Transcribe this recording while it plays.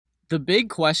The big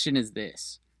question is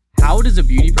this: how does a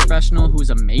beauty professional who's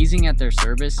amazing at their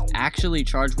service actually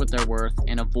charge what they're worth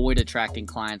and avoid attracting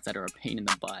clients that are a pain in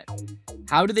the butt?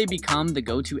 How do they become the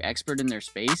go-to expert in their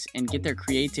space and get their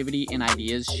creativity and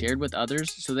ideas shared with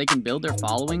others so they can build their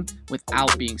following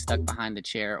without being stuck behind the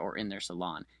chair or in their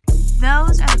salon?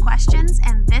 Those are the questions,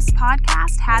 and this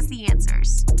podcast has the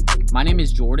answers. My name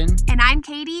is Jordan. And I'm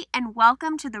Katie, and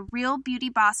welcome to the Real Beauty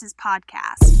Bosses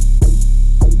podcast.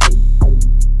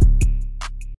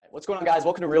 What's going on, guys?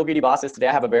 Welcome to Real Beauty Bosses. Today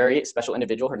I have a very special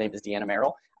individual. Her name is Deanna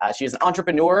Merrill. She is an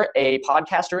entrepreneur, a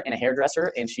podcaster, and a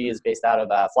hairdresser, and she is based out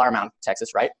of Flower Mound,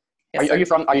 Texas, right? Yes, are you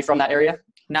from that area?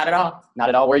 Not at all. Not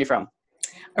at all. Where are you from?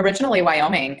 Originally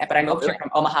Wyoming, but I moved here from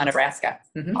Omaha, Nebraska.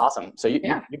 Mm-hmm. Awesome. So you've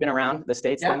been around the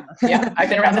States then? Yeah, I've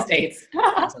been around the States.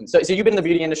 Awesome. So you've been in the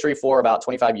beauty industry for about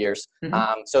 25 years.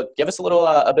 Mm-hmm. So give us a little,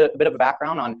 a bit of a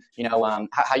background on,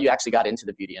 how you actually got into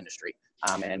the beauty industry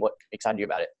and what excited you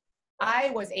about it.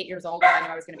 I was 8 years old when I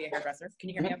knew I was going to be a hairdresser. Can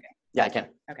you hear me okay? Yeah, I can.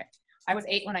 Okay. I was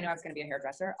 8 when I knew I was going to be a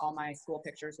hairdresser. All my school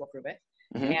pictures will prove it.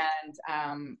 Mm-hmm.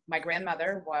 And my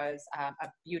grandmother was a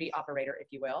beauty operator, if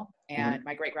you will. And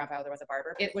my great-grandfather was a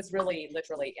barber. It was really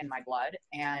literally in my blood.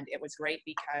 And it was great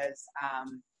because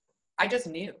I just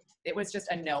knew. It was just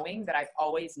a knowing that I've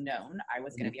always known I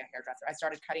was going to be a hairdresser. I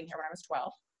started cutting hair when I was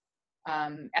 12.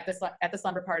 At the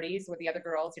slumber parties with the other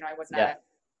girls, I was not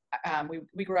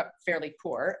we grew up fairly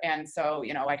poor. And so,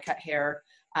 I'd cut hair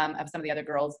of some of the other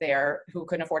girls there who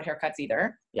couldn't afford haircuts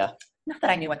either. Yeah. Not that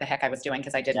I knew what the heck I was doing,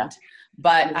 because I didn't.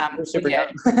 But super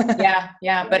young.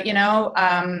 yeah. But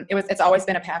it's always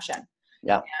been a passion.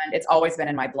 Yeah. And it's always been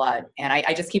in my blood. And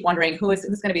I just keep wondering who's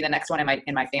going to be the next one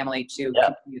in my family to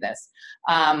continue this.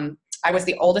 I was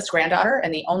the oldest granddaughter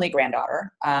and the only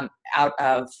granddaughter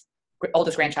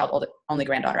only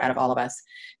granddaughter out of all of us.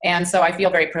 And so I feel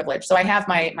very privileged. So I have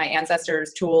my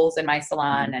ancestors' tools in my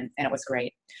salon, and it was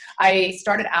great. I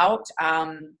started out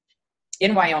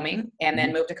in Wyoming and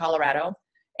then moved to Colorado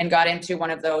and got into one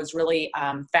of those really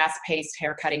fast-paced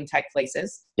haircutting type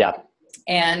places. Yeah.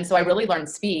 And so I really learned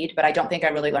speed, but I don't think I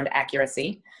really learned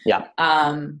accuracy. Yeah.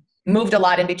 Moved a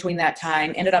lot in between that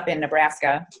time, ended up in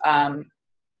Nebraska.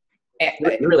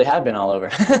 You really have been all over.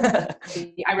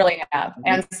 I really have.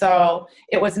 And so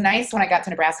it was nice when I got to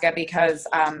Nebraska because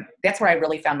that's where I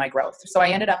really found my growth. So I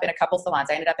ended up in a couple salons.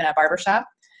 I ended up in a barber shop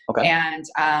and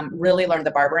really learned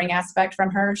the barbering aspect from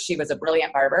her. She was a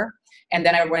brilliant barber. And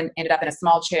then I ended up in a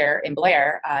small chair in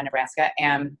Blair, Nebraska.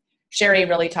 And Sherry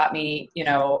really taught me,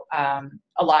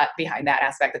 a lot behind that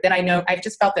aspect. But then I've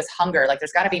just felt this hunger, like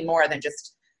there's got to be more than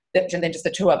just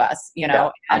the two of us, Yeah,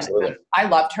 absolutely. And I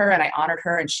loved her and I honored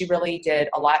her, and she really did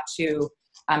a lot to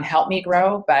help me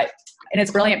grow. And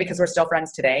it's brilliant because we're still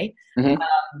friends today. Mm-hmm.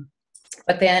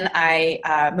 But then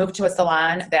I moved to a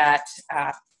salon that,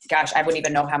 I wouldn't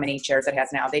even know how many chairs it has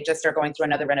now. They just are going through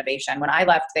another renovation. When I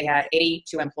left, they had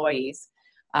 82 employees.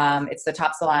 It's the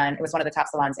top salon. It was one of the top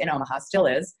salons in Omaha, still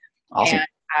is. Awesome.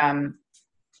 And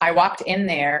I walked in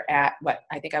there at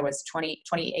I think I was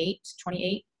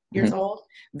 28 years old,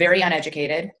 very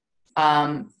uneducated,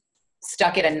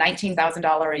 stuck at a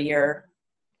 $19,000 a year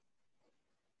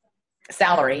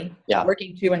salary,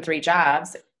 working 2 and 3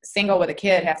 jobs, single with a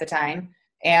kid half the time.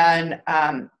 And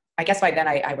I guess by then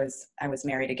I was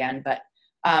married again, but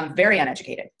very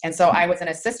uneducated. And so I was an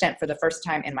assistant for the first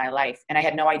time in my life, and I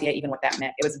had no idea even what that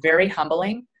meant. It was very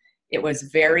humbling. It was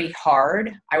very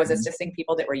hard. I was assisting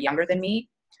people that were younger than me.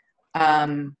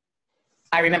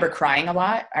 I remember crying a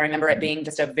lot. I remember it being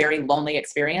just a very lonely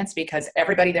experience because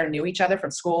everybody there knew each other from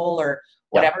school or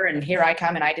whatever. And here I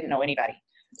come and I didn't know anybody.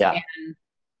 Yeah. And,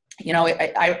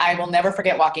 I will never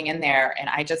forget walking in there, and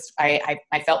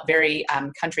I felt very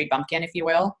country bumpkin, if you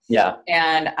will. Yeah.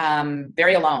 And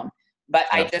very alone. But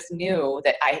I just knew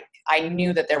that I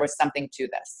knew that there was something to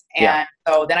this. And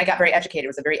so then I got very educated. It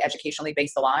was a very educationally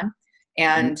based salon.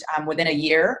 And within a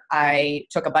year, I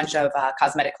took a bunch of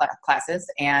cosmetic classes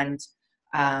and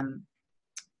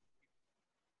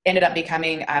ended up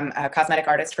becoming a cosmetic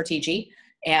artist for TG,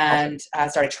 and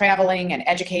started traveling and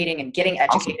educating and getting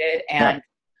educated. Awesome. And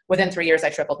within 3 years, I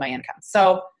tripled my income.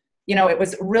 So, it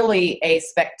was really a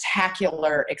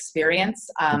spectacular experience,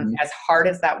 as hard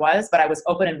as that was, but I was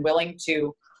open and willing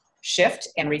to shift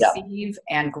and receive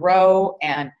and grow.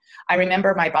 And I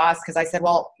remember my boss, because I said,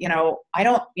 well, I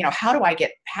don't, how do I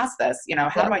get past this?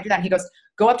 How do I do that? And he goes,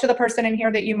 go up to the person in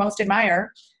here that you most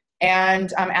admire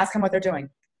and ask them what they're doing.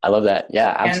 I love that.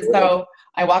 Yeah, absolutely. And so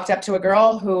I walked up to a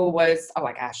girl who was, oh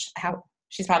my gosh,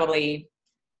 she's probably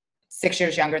 6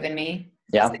 years younger than me.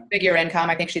 Yeah. 6-figure income.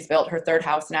 I think she's built her 3rd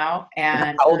house now.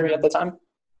 And how old were you at the time?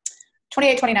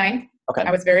 28, 29. Okay.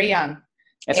 I was very young.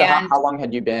 And so how long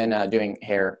had you been doing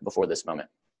hair before this moment?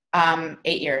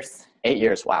 8 years. 8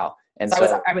 years. Wow. And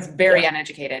So I was very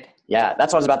uneducated. Yeah,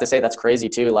 that's what I was about to say. That's crazy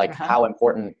too. Like how Uh-huh.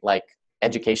 important like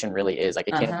education really is. Like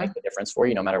it can make the difference for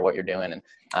you no matter what you're doing.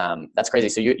 And that's crazy.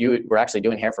 So you were actually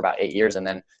doing hair for about 8 years, and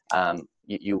then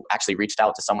you actually reached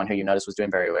out to someone who you noticed was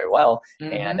doing very, very well.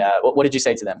 And what did you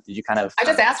say to them? Did you kind of? I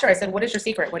just asked her. I said, "What is your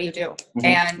secret? What do you do?"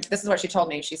 And this is what she told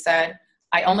me. She said,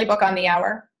 "I only book on the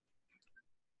hour."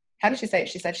 How did she say it?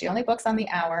 She said she only books on the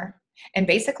hour, and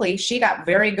basically she got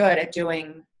very good at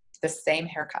doing the same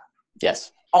haircut.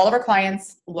 Yes. All of her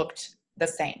clients looked the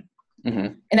same.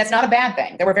 And that's not a bad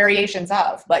thing. There were variations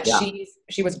of, but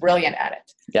she was brilliant at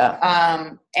it.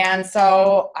 Yeah. And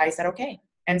so I said, okay.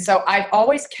 And so I've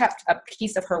always kept a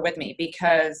piece of her with me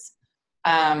because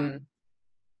I'm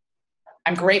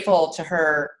grateful to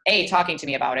her, talking to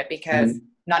me about it, because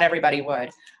not everybody would.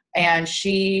 And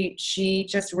she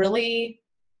just really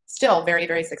still very,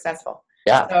 very successful.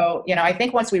 Yeah. So, I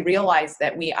think once we realize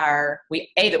that we are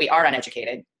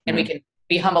uneducated and we can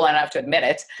be humble enough to admit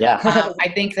it. Yeah. I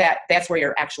think that's where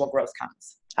your actual growth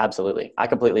comes. Absolutely. I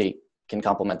completely can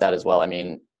compliment that as well. I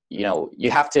mean,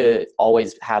 you have to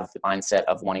always have the mindset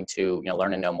of wanting to,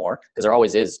 learn and know more, because there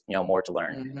always is, more to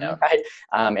learn, right?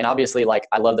 And obviously, like,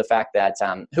 I love the fact that,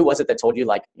 who was it that told you,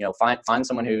 like, find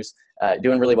someone who's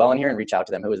doing really well in here and reach out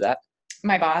to them? Who was that?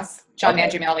 My boss, John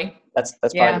Mangiamelli. That's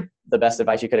probably the best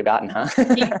advice you could have gotten, huh?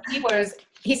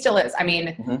 He still is. I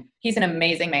mean, he's an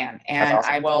amazing man, and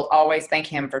awesome. I will always thank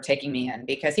him for taking me in,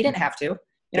 because he didn't have to.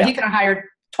 He could have hired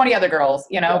 20 other girls,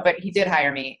 but he did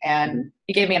hire me, and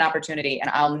he gave me an opportunity, and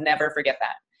I'll never forget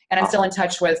that. And I'm still in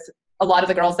touch with a lot of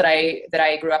the girls that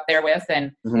I grew up there with,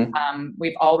 and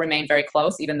we've all remained very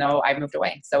close, even though I've moved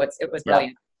away. So it was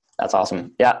brilliant. That's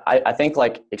awesome. Yeah. I think,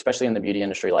 like, especially in the beauty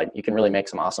industry, like, you can really make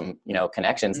some awesome,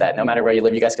 connections that no matter where you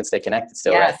live, you guys can stay connected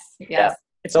still. Yes. Right? Yes. Yeah.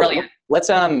 It's brilliant. Let's,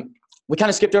 we kind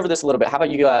of skipped over this a little bit. How about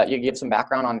you give some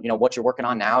background on, what you're working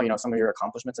on now, some of your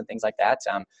accomplishments and things like that.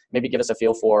 Maybe give us a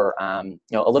feel for, a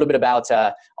little bit about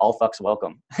All Fucks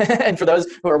Welcome. And for those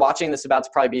who are watching, this is about to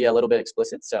probably be a little bit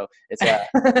explicit. So it's,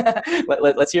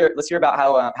 let's hear about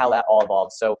how that all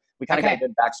evolved. So we kind of got a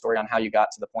good backstory on how you got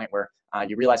to the point where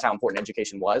you realized how important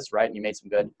education was, right? And you made some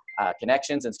good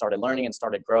connections and started learning and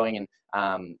started growing.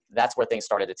 And that's where things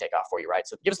started to take off for you, right?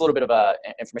 So give us a little bit of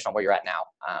information on where you're at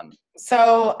now.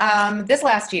 So this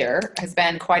last year has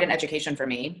been quite an education for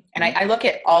me. And I look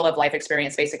at all of life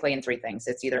experience basically in three things.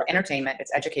 It's either entertainment,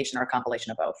 it's education, or a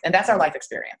compilation of both. And that's our life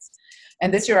experience.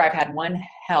 And this year I've had one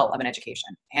hell of an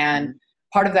education. And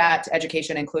part of that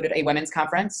education included a women's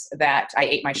conference that I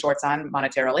ate my shorts on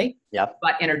monetarily. Yep.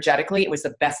 But energetically, it was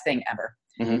the best thing ever.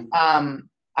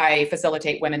 I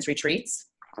facilitate women's retreats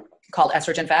called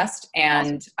Estrogen Fest.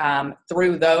 And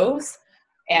through those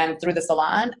and through the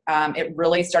salon, it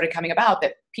really started coming about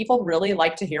that people really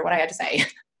like to hear what I had to say,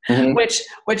 which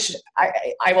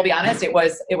I will be honest, it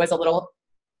was a little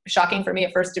shocking for me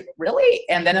at first. Really?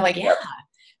 And then they're like, yeah.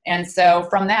 And so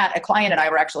from that, a client and I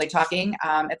were actually talking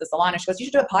at the salon, and she goes, "You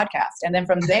should do a podcast." And then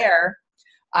from there,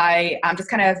 I just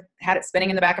kind of had it spinning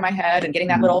in the back of my head and getting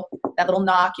that little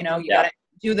knock, you got to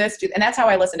do this, and that's how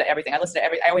I listen to everything. I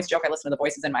always joke, I listen to the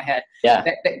voices in my head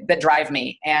that drive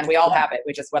me, and we all have it.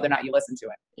 We just, whether or not you listen to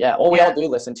it. Yeah. Well, we all do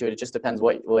listen to it. It just depends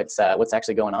what's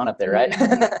actually going on up there, right?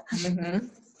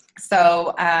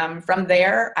 So from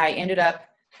there, I ended up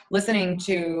listening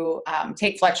to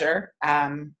Tate Fletcher.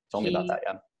 Told me about that.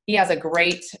 Yeah. He has a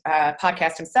great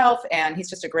podcast himself, and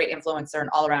he's just a great influencer and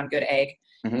all around good egg.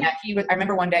 And I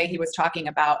remember one day he was talking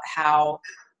about how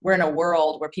we're in a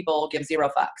world where people give zero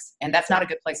fucks, and that's not a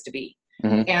good place to be.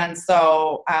 And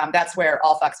so that's where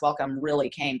All Fucks Welcome really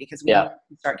came, because we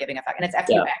start giving a fuck, and it's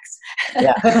FUX.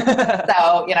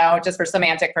 So, just for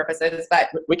semantic purposes, but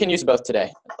we can use both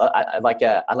today. I'd like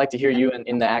to hear you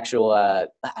in the actual,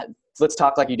 let's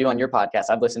talk like you do on your podcast.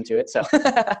 I've listened to it. So,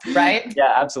 right.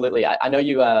 Yeah, absolutely. I know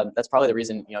you, that's probably the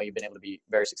reason, you've been able to be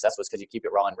very successful, is because you keep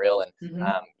it raw and real. And,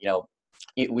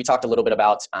 we talked a little bit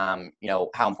about,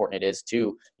 how important it is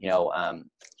to,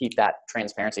 keep that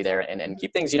transparency there and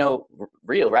keep things,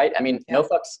 real, right? I mean, no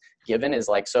fucks given is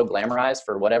like so glamorized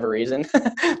for whatever reason.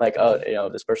 Like, oh,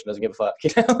 this person doesn't give a fuck.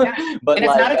 But and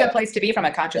it's not a good place to be from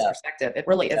a conscious perspective. It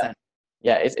really isn't.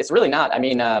 Yeah, it's really not. I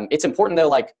mean, it's important though,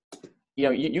 like,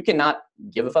 you cannot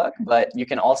give a fuck, but you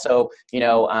can also,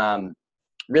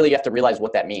 really you have to realize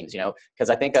what that means, because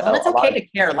I think it's okay to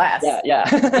care less.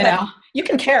 Yeah. You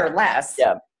can care less.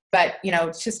 Yeah. But,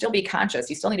 to still be conscious,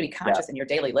 you still need to be conscious in your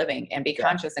daily living and be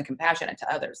conscious and compassionate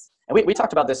to others. And we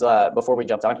talked about this before we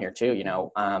jumped on here too.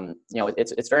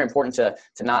 It's very important to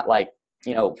not like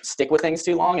stick with things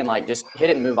too long and like just hit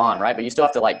it and move on, right? But you still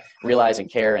have to like realize and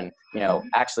care and,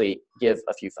 actually give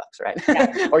a few fucks, right?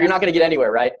 Yeah. Or you're not going to get anywhere,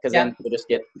 right? Because Yeah. then people just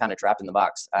get kind of trapped in the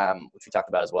box, which we talked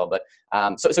about as well. But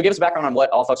so give us background on what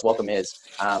All Fucks Welcome is,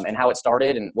 and how it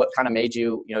started and what kind of made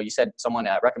you, you said someone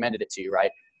recommended it to you,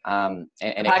 right? And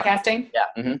Podcasting. Yeah.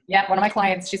 Mm-hmm. Yeah. One of my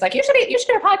clients, she's like, you should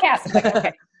do a podcast. I'm like,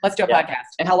 okay, let's do a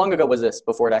podcast. And how long ago was this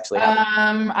before it actually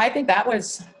happened? I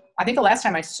think the last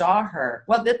time I saw her,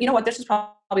 well, you know what? This was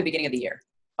probably beginning of the year.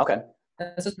 Okay.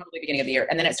 This was probably beginning of the year.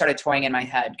 And then it started toying in my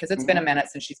head because it's been a minute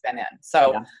since she's been in.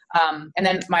 So, and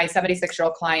then my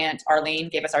 76-year-old client, Arlene,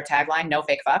 gave us our tagline, no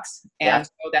fake fucks. And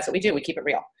so that's what we do. We keep it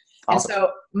real. Awesome. And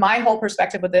so my whole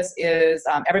perspective with this is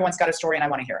everyone's got a story and I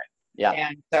want to hear it. Yeah.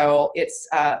 And so it's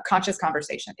conscious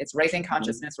conversation. It's raising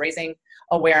consciousness, raising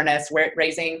awareness,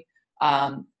 raising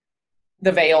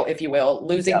the veil, if you will,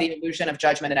 losing the illusion of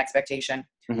judgment and expectation.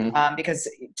 Mm-hmm. Because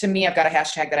to me, I've got a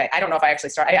hashtag that I don't know if I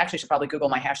actually should probably Google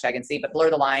my hashtag and see, but blur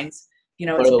the lines,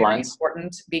 it's very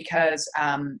important because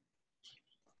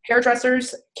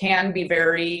hairdressers can be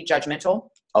very judgmental.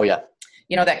 Oh yeah.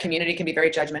 That community can be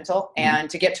very judgmental, and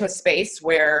to get to a space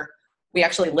where we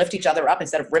actually lift each other up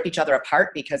instead of rip each other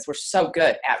apart, because we're so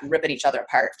good at ripping each other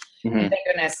apart. Mm-hmm. And thank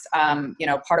goodness,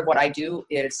 part of what I do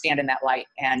is stand in that light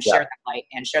and share that light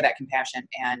and share that compassion.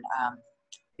 And,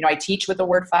 I teach with the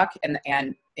word fuck and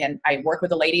I work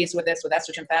with the ladies with this, with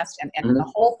Estrogen Fest. And the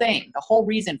whole thing, the whole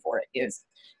reason for it is,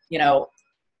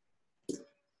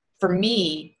 for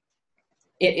me,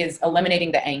 it is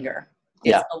eliminating the anger.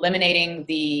 It's eliminating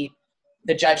the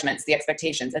judgments, the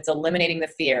expectations. It's eliminating the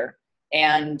fear.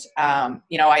 And,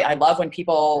 I love when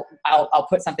people, I'll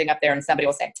put something up there and somebody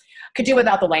will say, could do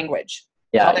without the language.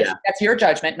 Yeah, well, that's your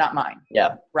judgment, not mine.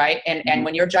 Yeah. Right. And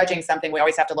when you're judging something, we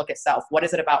always have to look at self. What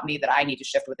is it about me that I need to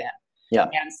shift within? Yeah.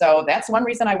 And so that's one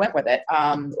reason I went with it.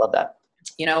 Love that.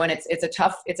 And it's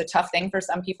a tough thing for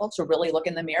some people to really look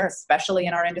in the mirror, especially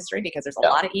in our industry, because there's a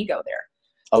lot of ego there.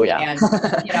 Oh yeah. And,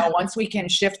 once we can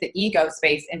shift the ego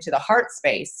space into the heart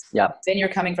space, then you're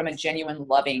coming from a genuine,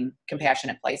 loving,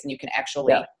 compassionate place. And you can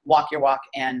actually walk your walk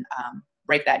and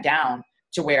break that down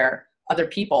to where other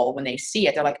people, when they see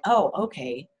it, they're like, oh,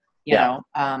 okay,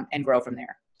 and grow from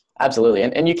there. Absolutely.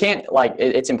 And you can't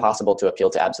it's impossible to appeal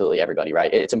to absolutely everybody,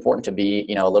 right? It's important to be,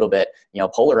 a little bit,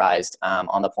 polarized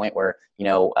on the point where,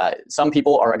 some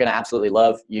people are going to absolutely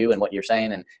love you and what you're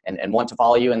saying and want to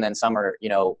follow you. And then some are,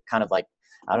 kind of like,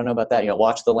 I don't know about that,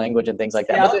 watch the language and things like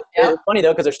that. But it's funny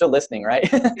though, because they're still listening, right?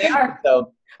 They are.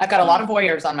 So I've got a lot of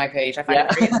voyeurs on my page. I find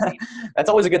it very interesting. That's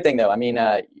always a good thing though. I mean,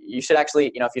 you should actually,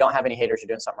 if you don't have any haters, you're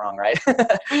doing something wrong, right?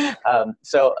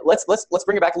 So let's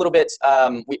bring it back a little bit.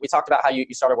 We talked about how you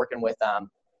started working with,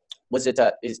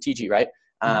 is TG, right?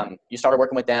 You started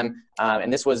working with them,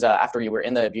 and this was after you were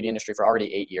in the beauty industry for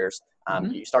already 8 years.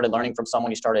 You started learning from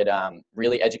someone. You started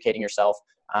really educating yourself.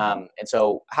 And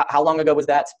so how long ago was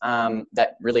that,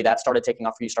 that started taking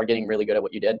off for you, started getting really good at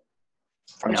what you did?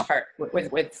 Which part?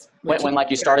 With when like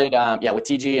you started, with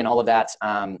TG and all of that,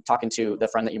 talking to the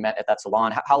friend that you met at that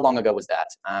salon, how long ago was that,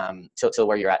 till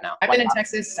where you're at now? I've been in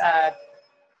Texas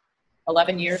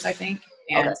 11 years, I think.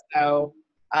 And so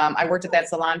I worked at that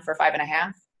salon for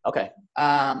 5.5. Okay.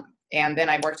 And then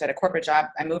I worked at a corporate job.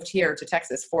 I moved here to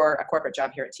Texas for a corporate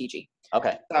job here at TG.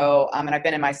 Okay. So, and I've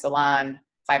been in my salon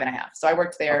 5.5. So I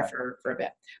worked there for a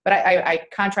bit, but I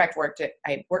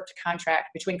worked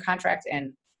between contract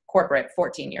and corporate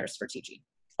 14 years for TG.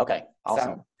 Okay.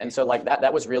 Awesome. So, and so like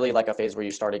that was really like a phase where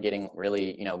you started getting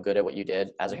really, good at what you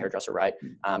did as a hairdresser, right?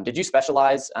 Did you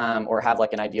specialize, or have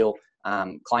like an ideal,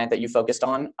 client that you focused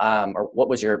on? Or what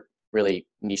was your really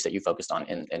niche that you focused on?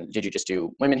 And did you just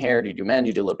do women hair? Did you do men? Did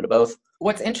you do a little bit of both?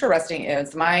 What's interesting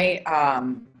is my,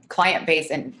 client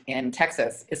base in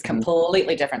Texas is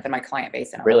completely different than my client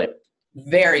base in Omaha. Really?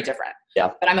 Very different. Yeah.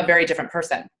 But I'm a very different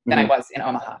person than I was in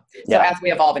Omaha. So as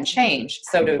we evolve and change,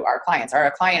 so do our clients. Our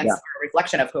clients are a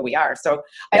reflection of who we are. So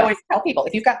I always tell people,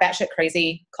 if you've got batshit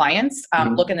crazy clients,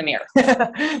 look in the mirror.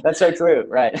 That's so true.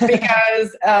 Right.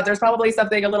 Because there's probably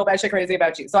something a little batshit crazy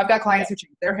about you. So I've got clients who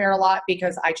change their hair a lot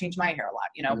because I change my hair a lot.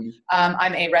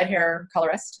 I'm a red hair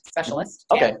colorist specialist.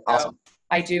 Okay. Awesome.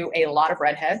 I do a lot of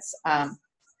redheads.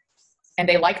 And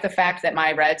they like the fact that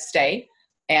my reds stay.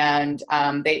 And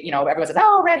they, everyone says,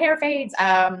 "Oh, red hair fades."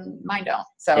 Mine don't.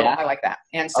 So I like that.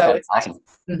 And so it's awesome.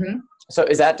 Nice. Mm-hmm. So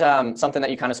is that something that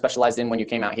you kind of specialized in when you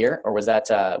came out here, or was that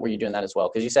were you doing that as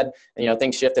well? Because you said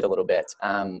things shifted a little bit.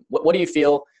 What do you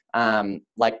feel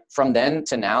like from then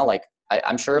to now? Like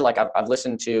I'm sure, like I've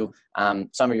listened to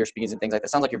some of your speaks and things like that.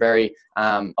 Sounds like you're very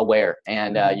aware,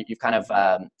 and you've kind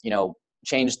of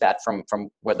changed that from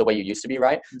the way you used to be,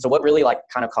 right? So what really like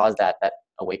kind of caused that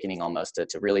awakening almost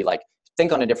to really like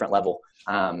think on a different level,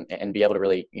 and be able to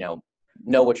really,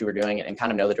 know what you were doing and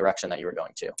kind of know the direction that you were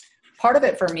going to. Part of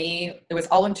it for me, it was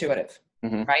all intuitive,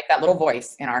 right? That little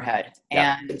voice in our head.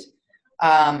 Yeah.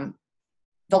 And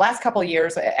the last couple of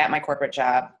years at my corporate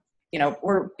job,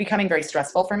 were becoming very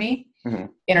stressful for me,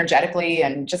 energetically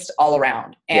and just all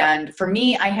around. And for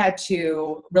me, I had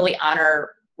to really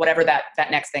honor whatever that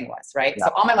next thing was, right? So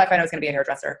all my life I know I was going to be a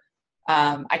hairdresser.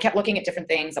 I kept looking at different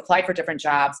things, applied for different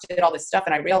jobs, did all this stuff.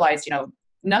 And I realized,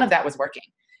 none of that was working.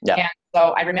 Yeah. And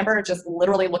so I remember just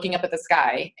literally looking up at the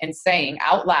sky and saying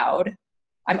out loud,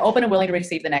 I'm open and willing to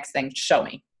receive the next thing. Show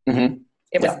me.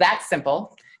 It was that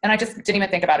simple. And I just didn't even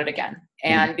think about it again.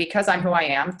 And because I'm who I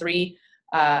am,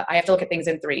 I have to look at things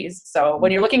in threes. So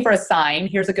when you're looking for a sign,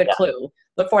 here's a good clue.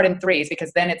 Look for it in threes,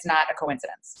 because then it's not a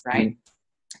coincidence, right?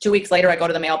 2 weeks later, I go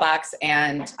to the mailbox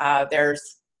and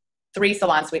there's 3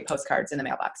 Salon Suite postcards in the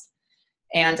mailbox.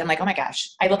 And I'm like, oh my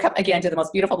gosh. I look up again to the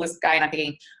most beautiful blue sky and I'm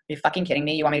thinking, are you fucking kidding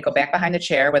me? You want me to go back behind the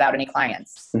chair without any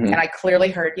clients? And I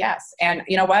clearly heard yes. And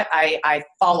you know what? I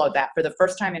followed that. For the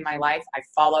first time in my life, I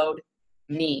followed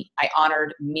me. I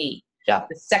honored me. Yeah.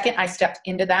 The second I stepped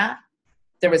into that,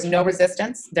 there was no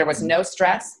resistance. There was no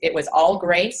stress. It was all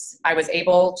grace. I was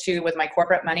able to, with my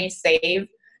corporate money, save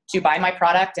to buy my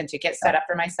product and to get set up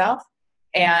for myself.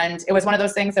 And it was one of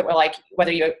those things that were like,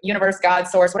 whether you universe, God,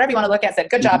 source, whatever you want to look at, said,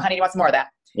 good job, honey, you want some more of that.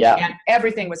 Yeah. And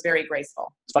everything was very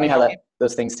graceful. It's funny how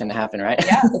those things tend to happen, right?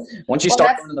 Yeah. Once you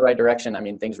start going in the right direction,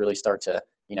 things really start to,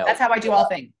 That's how I do all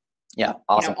things. Yeah.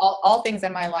 Awesome. All things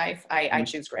in my life, I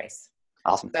choose grace.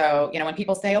 Awesome. So, when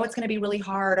people say, oh, it's going to be really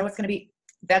hard. Oh, it's going to be,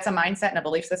 that's a mindset and a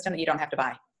belief system that you don't have to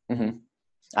buy.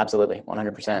 Absolutely.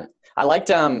 100%. I liked,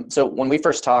 so when we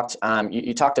first talked,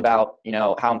 you talked about,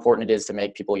 how important it is to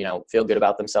make people, feel good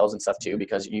about themselves and stuff too,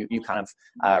 because you kind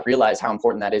of realize how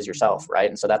important that is yourself. Right.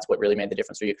 And so that's what really made the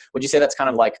difference for you. Would you say that's kind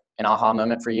of like an aha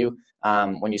moment for you,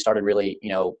 when you started really,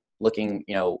 looking,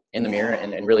 in the mirror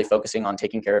and really focusing on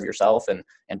taking care of yourself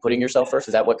and putting yourself first?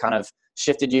 Is that what kind of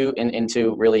shifted you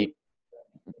into really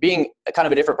being kind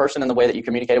of a different person in the way that you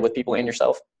communicated with people and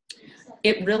yourself?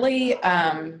 It really,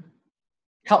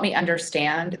 helped me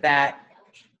understand that,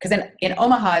 because in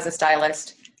Omaha as a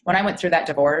stylist, when I went through that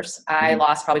divorce, I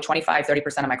lost probably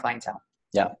 25-30% of my clientele.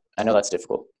 Yeah, I know that's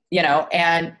difficult.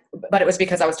 But it was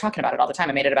because I was talking about it all the time.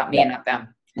 I made it about me and not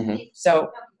them.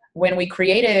 So when we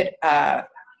created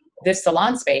this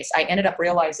salon space, I ended up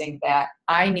realizing that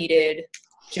I needed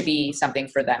to be something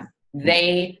for them.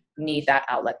 They need that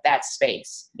outlet, that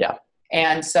space. Yeah.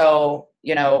 And so,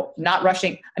 not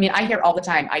rushing. I hear all the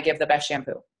time, I give the best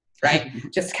shampoo. Right?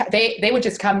 Just they would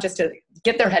just come just to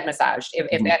get their head massaged.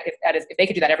 If they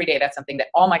could do that every day, that's something that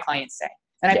all my clients say.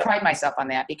 And I pride myself on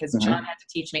that, because John had to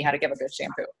teach me how to give a good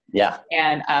shampoo. Yeah.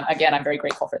 And again, I'm very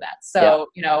grateful for that. So,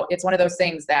 it's one of those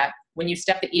things that when you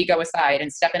step the ego aside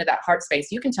and step into that heart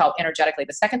space, you can tell energetically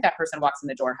the second that person walks in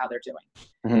the door how they're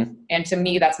doing. And to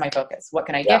me, that's my focus. What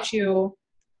can I get you?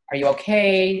 Are you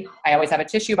okay? I always have a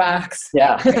tissue box.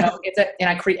 Yeah. And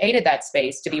I created that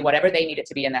space to be whatever they need it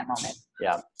to be in that moment.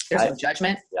 Yeah. There's no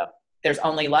judgment. Yeah. There's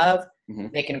only love.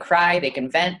 They can cry. They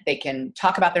can vent. They can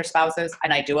talk about their spouses.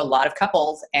 And I do a lot of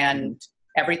couples, and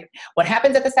what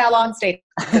happens at the salon stays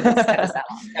at the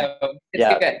salon. So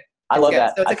it's good. I love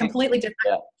that. So it's a completely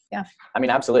different. Yeah.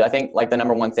 Absolutely. I think like the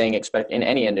number one thing in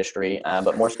any industry,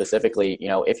 but more specifically,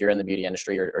 if you're in the beauty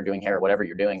industry or doing hair or whatever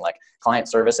you're doing, like client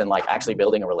service and like actually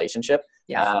building a relationship,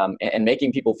 and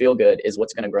making people feel good is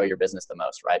what's going to grow your business the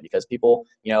most, right? Because people,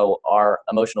 are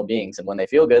emotional beings, and when they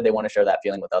feel good, they want to share that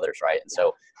feeling with others, right? And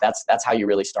so that's how you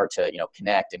really start to,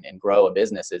 connect and grow a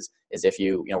business is if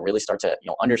you, really start to,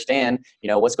 understand,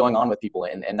 what's going on with people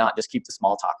and not just keep the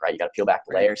small talk, right? You got to peel back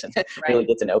the layers and really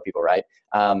get to know people, right?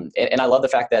 And I love the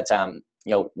fact that,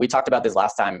 we talked about this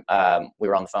last time we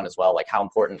were on the phone as well, like how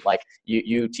important, like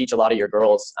you teach a lot of your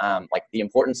girls, like the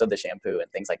importance of the shampoo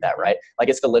and things like that, right? Like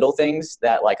it's the little things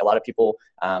that like a lot of people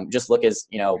just look as,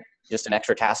 just an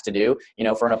extra task to do,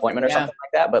 for an appointment or something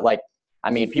like that. But like,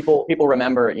 people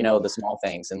remember, the small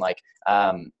things, and like,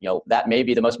 that may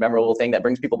be the most memorable thing that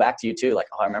brings people back to you too. Like,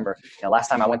 oh, I remember, last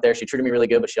time I went there, she treated me really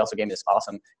good, but she also gave me this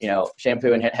awesome,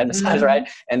 shampoo and head massage, right?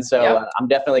 And so I'm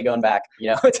definitely going back, to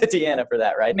Deanna for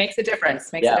that, right? Makes a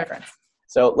difference. Makes a difference.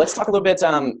 So let's talk a little bit.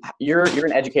 You're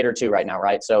an educator too right now,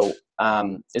 right? So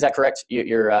is that correct? You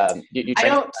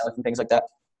train and things like that?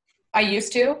 I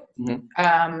used to.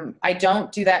 I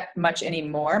don't do that much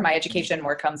anymore. My education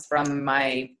more comes from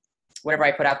whatever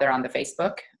I put out there on the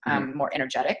Facebook, more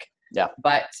energetic. Yeah.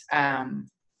 But I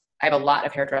have a lot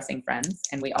of hairdressing friends,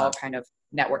 and we all kind of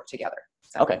network together.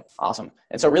 So. Okay, awesome.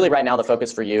 And so really right now the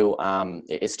focus for you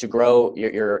is to grow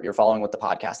your following with the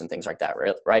podcast and things like that,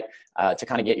 right? To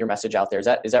kind of get your message out there.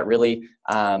 Is that really,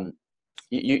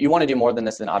 you want to do more than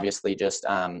this than obviously just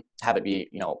have it be,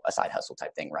 a side hustle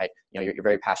type thing, right? You're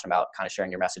very passionate about kind of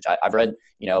sharing your message. I've read,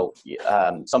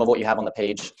 some of what you have on the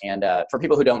page. And for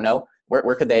people who don't know,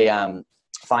 where could they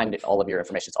find all of your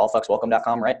information? It's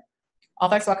allfuckswelcome.com, right?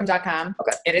 Allfuckswelcome.com.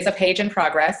 Okay. It is a page in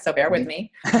progress, so bear with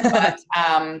me. But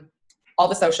all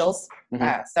the socials.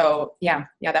 So yeah,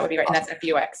 that would be right. Awesome. And that's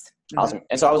FUX. Awesome.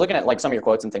 And so I was looking at like some of your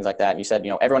quotes and things like that. And you said,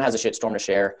 everyone has a shitstorm to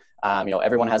share.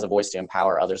 Everyone has a voice to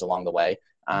empower others along the way.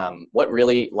 What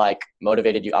really like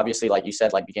motivated you? Obviously, like you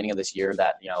said, like beginning of this year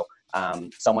that,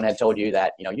 someone had told you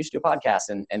that, you should do a podcast,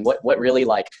 and what really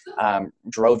like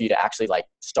drove you to actually like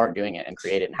start doing it and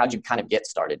create it? And how'd you kind of get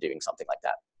started doing something like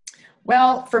that?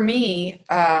 Well, for me,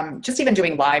 just even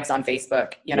doing lives on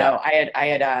Facebook, I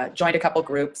had joined a couple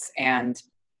groups and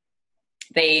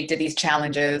they did these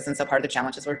challenges. And so part of the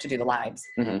challenges were to do the lives.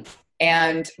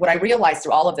 And what I realized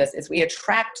through all of this is we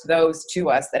attract those to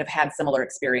us that have had similar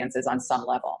experiences on some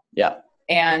level. Yeah.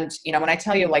 And, when I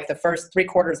tell you like the first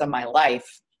 3/4 of my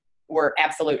life were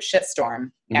absolute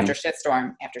shitstorm after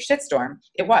shitstorm after shitstorm,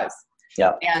 it was.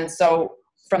 Yeah. And so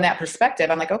from that perspective,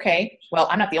 I'm like, okay, well,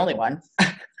 I'm not the only one.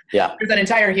 Yeah. There's an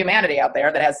entire humanity out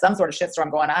there that has some sort of shitstorm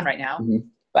going on right now.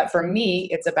 But for me,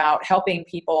 it's about helping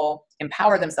people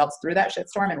empower themselves through that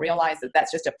shitstorm and realize that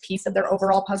that's just a piece of their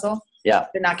overall puzzle. Yeah.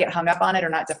 To not get hung up on it or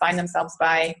not define themselves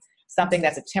by something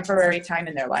that's a temporary time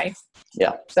in their life.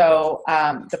 Yeah. So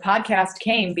the podcast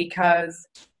came because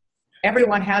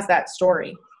everyone has that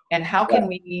story. And how can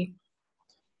we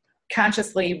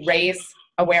consciously raise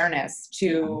awareness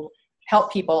to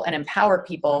help people and empower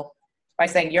people by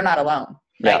saying you're not alone,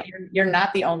 right? Yeah. You're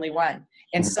not the only one.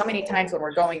 And so many times when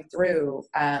we're going through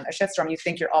a shitstorm, you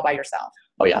think you're all by yourself.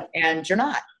 Oh yeah. And you're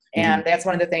not. And that's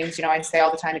one of the things, I say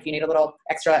all the time, if you need a little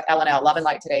extra L&L, love and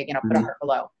light today, put a heart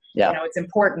below. Yeah. It's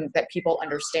important that people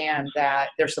understand that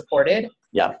they're supported.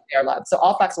 Yeah. They're loved. So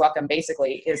All Fucks Welcome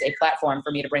basically is a platform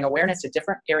for me to bring awareness to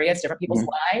different areas, different people's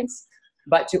lives,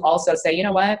 but to also say, you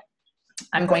know what,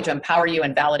 I'm going to empower you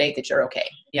and validate that you're okay.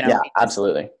 Yeah,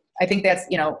 absolutely. I think that's,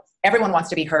 everyone wants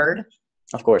to be heard.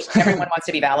 Of course. Everyone wants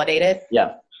to be validated.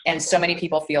 Yeah. And so many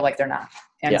people feel like they're not.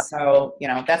 And so,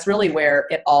 that's really where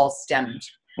it all stemmed,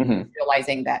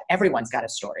 realizing that everyone's got a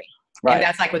story. Right. And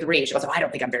that's like with Reach. It was, I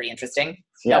don't think I'm very interesting.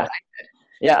 Yeah. No, I did.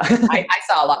 Yeah. I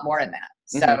saw a lot more in that.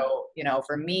 So,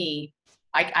 for me,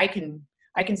 I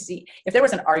can see if there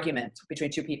was an argument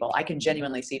between two people, I can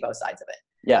genuinely see both sides of it.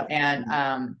 Yeah.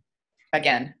 And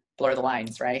again, blur the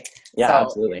lines, right? Yeah, so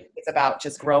absolutely. It's about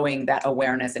just growing that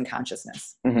awareness and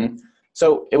consciousness.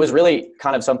 So it was really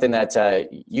kind of something that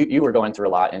you were going through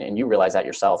a lot, and you realized that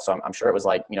yourself. So I'm sure it was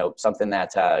like, something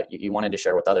that you wanted to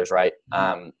share with others, right?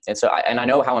 And so I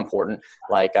know how important,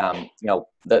 like,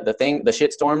 the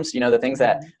shit storms, the things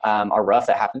that are rough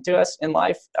that happen to us in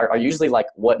life are usually like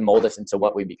what mold us into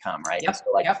what we become, right? Yep. So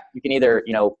like you can either,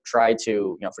 try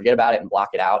to, forget about it and block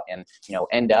it out and,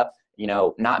 end up,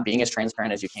 not being as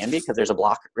transparent as you can be because there's a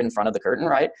block in front of the curtain,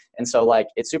 right? And so like,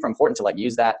 it's super important to like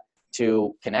use that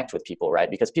to connect with people, right?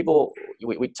 Because people,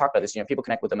 we talk about this, people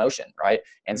connect with emotion, right?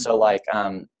 And so like,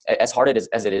 as hard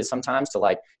as it is sometimes to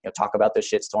like, talk about those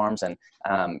shit storms and,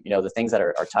 the things that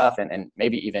are tough and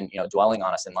maybe even, dwelling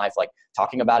on us in life, like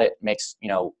talking about it makes,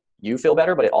 you feel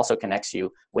better, but it also connects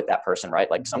you with that person, right?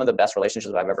 Like some of the best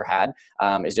relationships I've ever had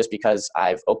is just because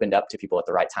I've opened up to people at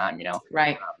the right time,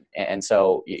 Right. And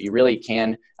so you really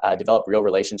can develop real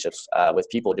relationships with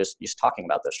people just talking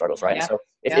about those struggles, right? Yeah. And so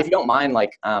if you don't mind,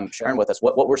 like sharing with us,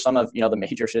 what were some of, the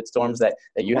major shit storms that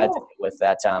you had to deal with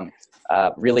that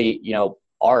really,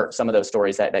 are some of those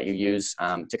stories that you use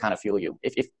to kind of fuel you?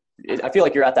 If I feel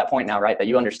like you're at that point now, right? That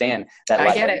you understand that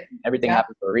I get it. Everything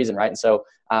happens for a reason, right? And so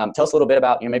tell us a little bit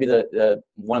about, maybe the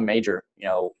one major,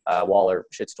 wall or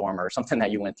shitstorm or something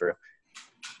that you went through.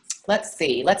 Let's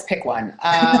see. Let's pick one.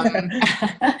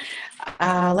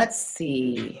 Let's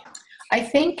see. I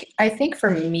think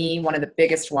for me, one of the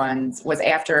biggest ones was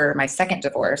after my second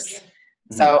divorce.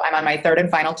 So I'm on my third and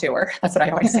final tour. That's what I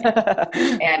always say.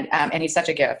 And he's such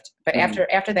a gift. But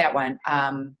after that one,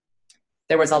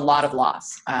 there was a lot of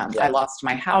loss. I lost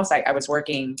my house. I was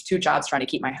working 2 jobs trying to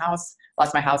keep my house.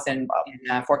 Lost my house in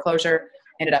foreclosure.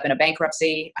 Ended up in a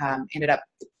bankruptcy. Ended up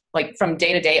like from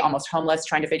day to day, almost homeless,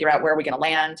 trying to figure out where we're going to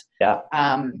land. Yeah.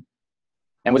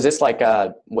 And was this like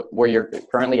where you're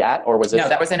currently at, or was it? No,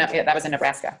 that was in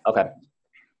Nebraska. Okay.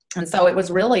 And so it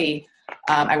was really,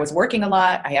 I was working a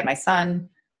lot. I had my son,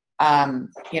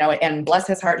 and bless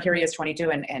his heart, here he is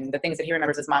 22. And the things that he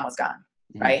remembers, his mom was gone.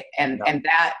 Right. And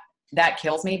that that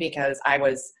kills me because I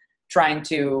was trying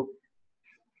to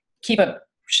keep a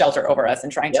shelter over us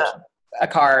and trying to a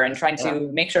car and trying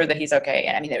to make sure that he's okay.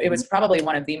 And I mean, it was probably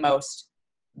one of the most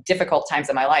difficult times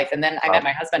of my life. And then I met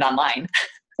my husband online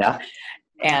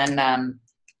and,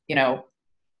 you know,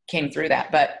 came through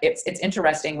that. But it's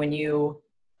interesting when you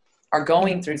are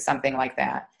going through something like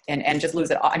that and just lose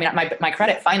it all. I mean, my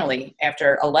credit finally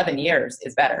after 11 years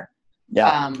is better.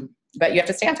 But you have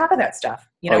to stay on top of that stuff.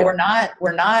 You know,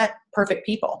 we're not perfect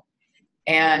people.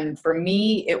 And for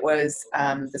me, it was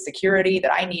the security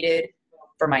that I needed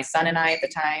for my son and I at the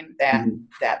time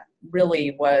that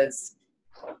really was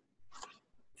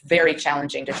very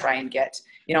challenging to try and get,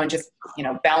 you know, and just, you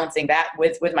know, balancing that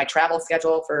with my travel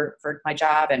schedule for my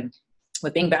job and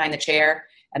with being behind the chair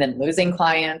and then losing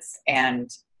clients and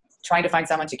trying to find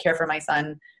someone to care for my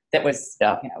son that was,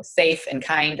 you know, safe and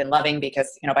kind and loving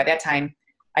because, you know, by that time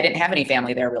I didn't have any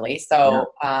family there really.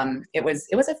 So it was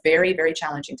a very, very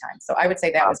challenging time. So I would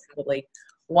say that was probably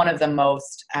one of the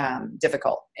most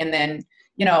difficult. And then,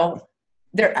 you know,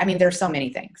 there's so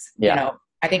many things, you know,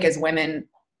 I think as women,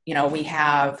 you know, we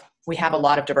have a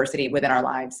lot of diversity within our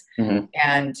lives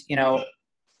and, you know,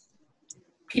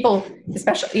 people,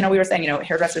 especially, you know, we were saying, you know,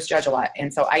 hairdressers judge a lot.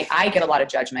 And so I get a lot of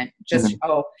judgment, just,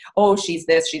 oh, she's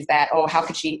this, she's that. Oh, how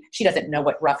could she doesn't know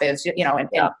what rough is, you know, and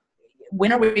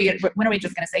when are we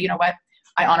just going to say, you know what,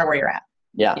 I honor where you're at.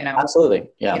 Yeah, you know, absolutely.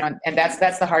 Yeah. You know, and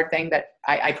that's the hard thing that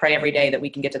I pray every day that we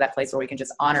can get to that place where we can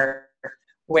just honor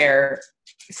where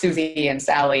Susie and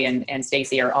Sally and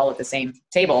Stacy are all at the same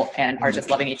table and are just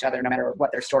loving each other no matter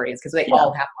what their story is, because they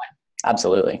all have one.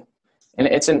 Absolutely. And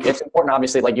it's important,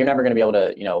 obviously, like you're never going to be able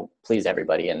to, you know, please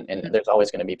everybody. And there's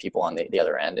always going to be people on the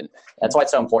other end. And that's why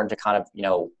it's so important to kind of, you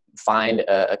know, find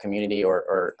a community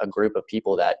or a group of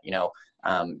people that, you know,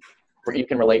 where you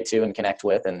can relate to and connect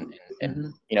with and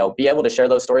you know, be able to share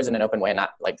those stories in an open way and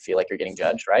not like feel like you're getting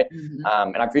judged. Right. And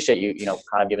I appreciate you know,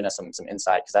 kind of giving us some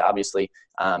insight, because that obviously,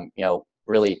 you know,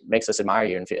 really makes us admire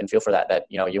you and feel for that,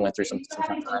 you know, you went through some tough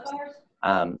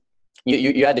times.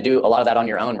 You had to do a lot of that on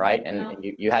your own. Right. And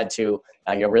you had to,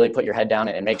 you know, really put your head down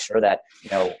and make sure that,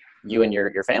 you know, you and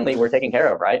your family were taken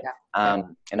care of. Right.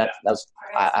 And that was,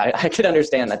 I could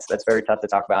understand that's very tough to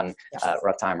talk about in a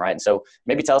rough time. Right. And so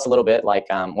maybe tell us a little bit, like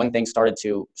when things started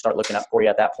to start looking up for you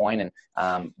at that point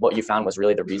and what you found was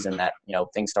really the reason that, you know,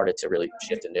 things started to really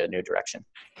shift into a new direction.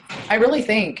 I really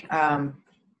think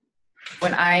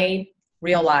when I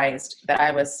realized that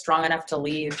I was strong enough to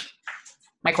leave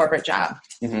my corporate job,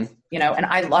 you know, and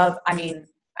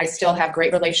I still have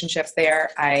great relationships there.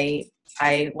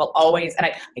 I will always, and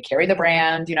I carry the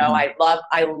brand, you know,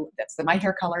 that's my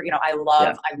hair color, you know, I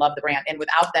love the brand, and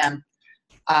without them,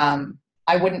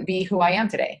 I wouldn't be who I am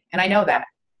today. And I know that.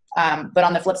 But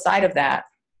on the flip side of that,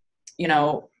 you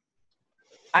know,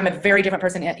 I'm a very different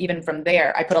person even from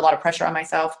there. I put a lot of pressure on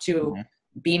myself to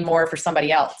be more for somebody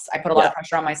else. I put a lot of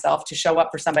pressure on myself to show up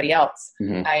for somebody else.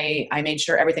 I made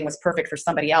sure everything was perfect for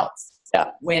somebody else.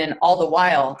 When all the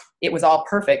while it was all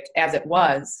perfect as it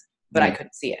was, but I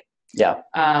couldn't see it.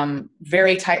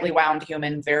 Very tightly wound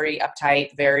human, very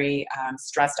uptight, very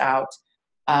stressed out.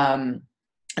 And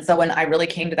so when I really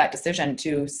came to that decision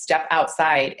to step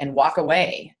outside and walk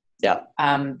away,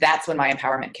 that's when my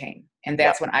empowerment came. And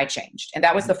that's when I changed. And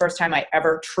that was the first time I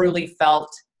ever truly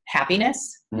felt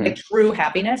happiness, like true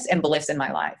happiness and bliss in my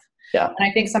life. And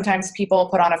I think sometimes people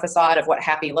put on a facade of what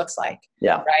happy looks like.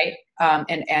 Right.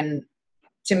 And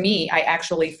to me, I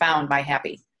actually found my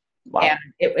happy. And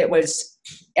it was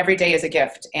every day is a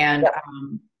gift. And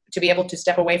to be able to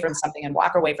step away from something and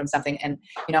walk away from something. And,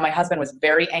 you know, my husband was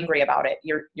very angry about it.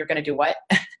 You're going to do what?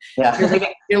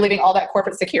 You're leaving all that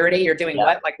corporate security. You're doing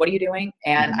what? Like, what are you doing?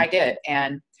 And I did.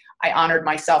 And I honored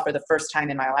myself for the first time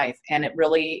in my life. And it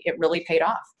really paid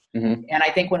off. And I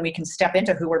think when we can step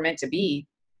into who we're meant to be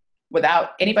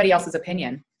without anybody else's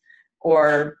opinion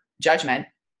or judgment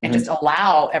and just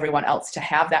allow everyone else to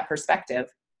have that perspective,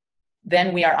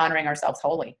 then we are honoring ourselves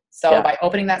wholly. So by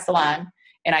opening that salon,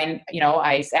 and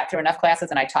I sat through enough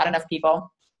classes and I taught enough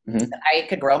people that I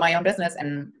could grow my own business,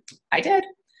 and I did.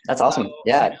 That's awesome. So,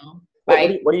 you know,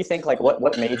 what do you think, like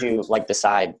what made you like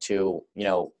decide to, you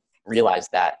know, realize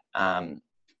that,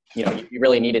 you know, you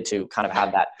really needed to kind of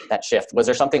have that shift? Was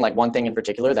there something, like one thing in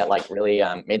particular that like really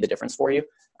made the difference for you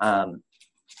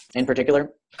in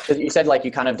particular? Because you said like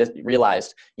you kind of just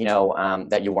realized, you know,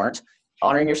 that you weren't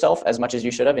honoring yourself as much as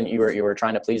you should have, and you were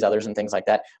trying to please others and things like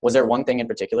that. Was there one thing in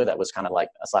particular that was kind of like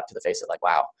a slap to the face of like,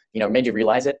 wow, you know, made you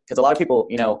realize it? Because a lot of people,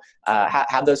 you know,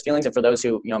 have those feelings. And for those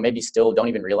who, you know, maybe still don't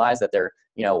even realize that they're,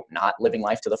 you know, not living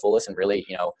life to the fullest and really,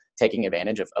 you know, taking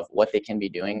advantage of what they can be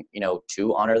doing, you know,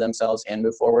 to honor themselves and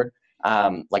move forward.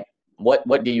 Like,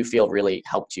 what do you feel really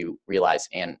helped you realize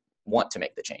and want to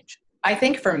make the change? I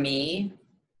think for me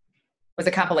was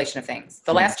a compilation of things.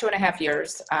 The last 2.5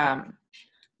 years,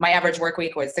 my average work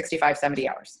week was 65, 70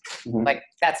 hours. Like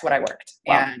that's what I worked.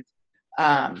 Wow.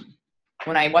 And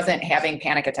when I wasn't having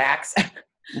panic attacks,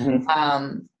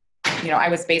 I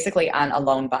was basically on a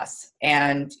lone bus,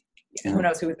 and who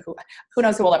knows who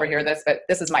will ever hear this, but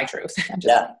this is my truth. I'm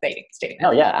just stating it.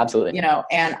 Oh yeah, absolutely.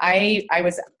 And I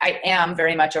am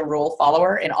very much a rule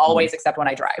follower in all ways except when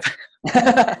I drive.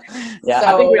 Yeah, so,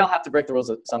 I think we all have to break the rules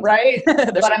at some time. Right?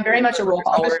 But I'm very much a rule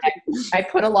follower. I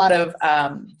put a lot of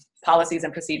policies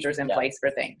and procedures in place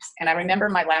for things. And I remember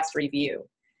my last review,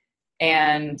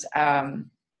 and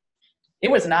it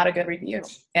was not a good review.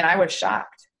 And I was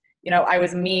shocked. I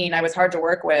was mean. I was hard to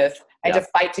work with. I had to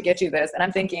fight to get you this. And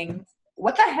I'm thinking,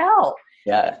 what the hell?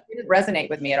 Yeah. It didn't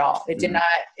resonate with me at all. It did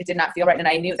not feel right. And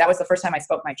I knew that was the first time I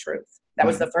spoke my truth. That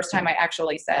was the first time I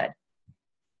actually said,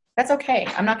 that's okay.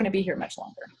 I'm not going to be here much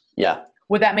longer. Yeah.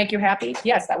 Would that make you happy?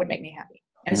 Yes, that would make me happy.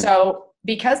 And so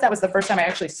because that was the first time I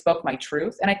actually spoke my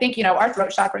truth, and I think, our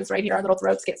throat chakras right here, our little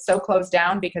throats get so closed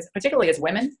down because particularly as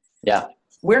women,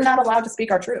 we're not allowed to speak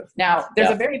our truth. Now,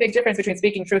 there's a very big difference between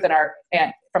speaking truth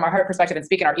and from our heart perspective and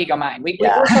speaking our ego mind.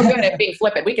 We're so good at being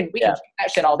flippant. We can do that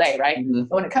shit all day, right?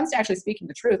 But when it comes to actually speaking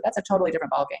the truth, that's a totally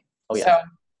different ballgame. Oh, yeah. So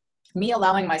me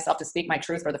allowing myself to speak my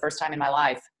truth for the first time in my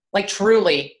life, like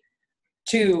truly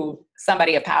to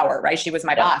somebody of power, right? She was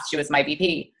my boss. She was my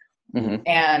VP.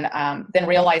 And then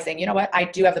realizing, you know what, I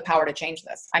do have the power to change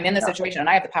this. I'm in this situation and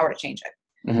I have the power to change it.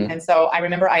 And so I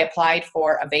remember I applied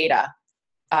for Aveda.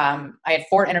 I had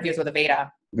 4 interviews with Aveda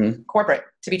corporate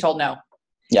to be told no.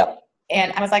 Yeah.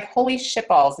 And I was like, holy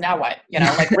shitballs. Now what?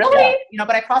 Really?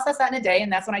 But I processed that in a day.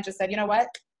 And that's when I just said, you know what,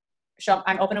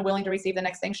 I'm open and willing to receive the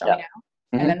next thing. Show me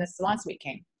now. And then the salon suite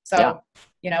came. So,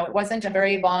 it wasn't a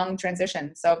very long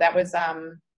transition. So that was,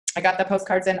 I got the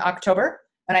postcards in October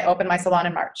and I opened my salon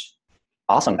in March.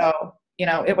 Awesome. So,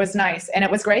 it was nice and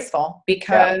it was graceful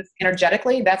because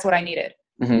energetically that's what I needed.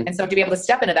 And so to be able to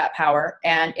step into that power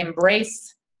and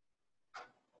embrace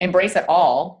it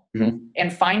all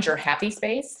and find your happy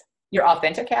space, your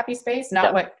authentic happy space,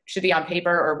 not what should be on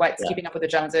paper or what's keeping up with the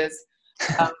Joneses.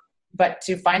 But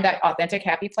to find that authentic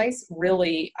happy place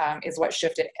really is what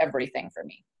shifted everything for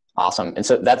me. Awesome. And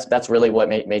so that's really what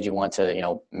made you want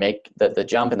to, make the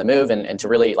jump and the move and to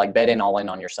really like bet all in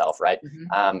on yourself. Right.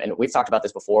 And we've talked about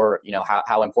this before,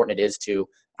 how important it is to,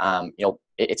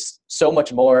 it's so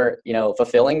much more,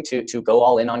 fulfilling to go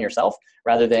all in on yourself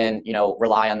rather than,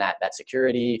 rely on that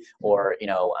security or,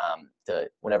 the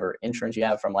whatever insurance you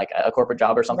have from like a corporate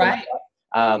job or something like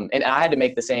that. And I had to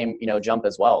make the same, jump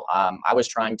as well. I was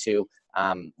trying to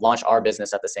launch our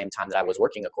business at the same time that I was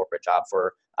working a corporate job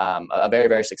for a very,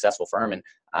 very successful firm. And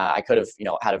I could have,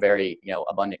 had a very,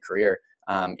 abundant career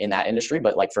in that industry.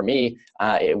 But like for me,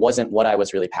 it wasn't what I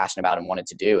was really passionate about and wanted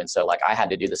to do. And so like I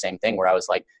had to do the same thing where I was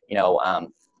like,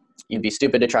 you'd be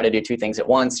stupid to try to do 2 things at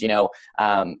once. A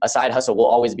side hustle will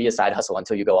always be a side hustle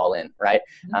until you go all in. Right.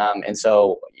 And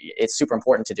so it's super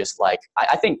important to just like,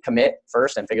 I think commit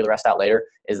first and figure the rest out later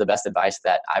is the best advice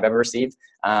that I've ever received.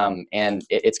 And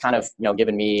it's kind of,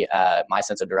 given me my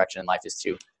sense of direction in life is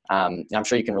to, and I'm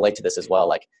sure you can relate to this as well.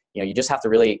 Like, you just have to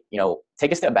really,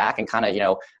 take a step back and kind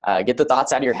of, get the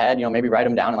thoughts out of your head, maybe write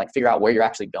them down and like figure out where you're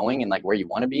actually going and like where you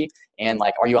want to be. And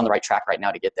like, are you on the right track right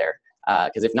now to get there?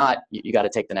 Because if not, you got to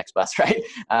take the next bus, right?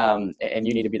 And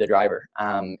you need to be the driver.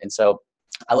 And so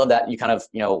I love that you kind of,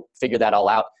 figured that all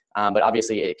out. But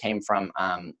obviously it came from,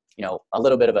 a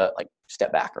little bit of a like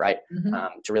step back, right?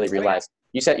 To really realize,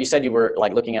 you said you were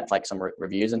like looking at like some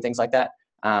reviews and things like that.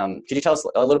 Could you tell us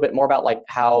a little bit more about like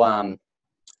how,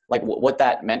 like what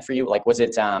that meant for you? Like, was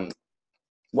it,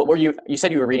 what were you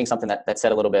said you were reading something that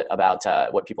said a little bit about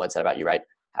what people had said about you, right?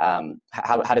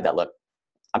 How did that look?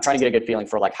 I'm trying to get a good feeling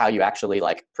for like how you actually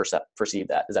like perceive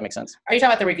that. Does that make sense? Are you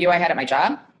talking about the review I had at my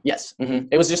job? Yes.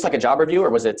 It was just like a job review, or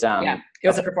was it? Yeah, it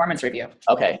was a performance review.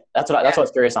 Okay, that's what I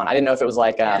was curious on. I didn't know if it was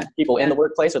like people in the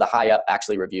workplace or the high up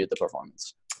actually reviewed the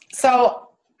performance. So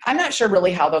I'm not sure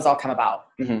really how those all come about.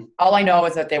 All I know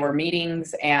is that there were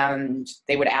meetings and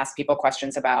they would ask people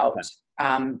questions about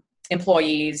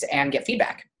employees and get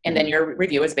feedback. And then your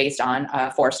review is based on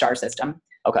a 4-star system.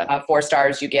 Okay. 4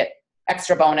 stars, you get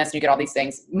extra bonus, you get all these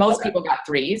things. Most people got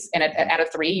 3s, and at a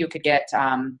 3, you could get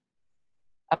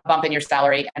a bump in your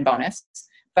salary and bonus.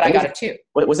 But I got a 2.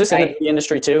 Was this in the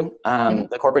industry too?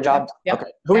 The corporate job? Yep.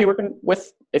 Okay. Who are you working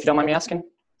with, if you don't mind me asking?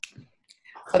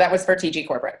 So that was for TG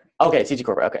Corporate. Okay, TG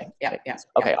Corporate. Okay. Yeah.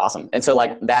 Okay, awesome. And so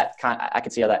like that I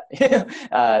could see how that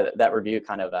that review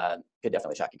kind of could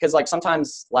definitely shock you, because like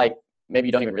sometimes like maybe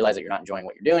you don't even realize that you're not enjoying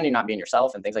what you're doing. You're not being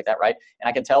yourself and things like that. Right. And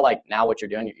I can tell like now what you're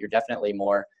doing, you're definitely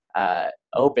more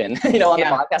open, on the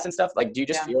podcast and stuff. Like, do you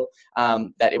just feel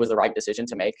that it was the right decision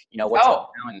to make, what you're doing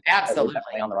now, and absolutely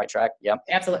definitely on the right track? Yeah,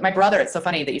 absolutely. My brother, it's so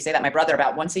funny that you say that. My brother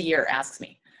about once a year asks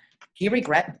me, do you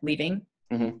regret leaving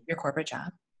your corporate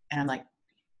job? And I'm like,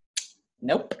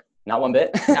 nope. Not one bit.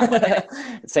 Not 1 minute.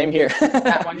 Same here.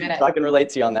 Not 1 minute. So I can relate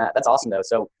to you on that. That's awesome though.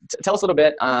 So tell us a little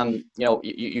bit,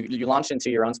 you launched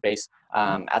into your own space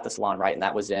at the salon, right? And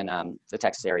that was in the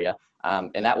Texas area.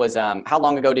 And that was, how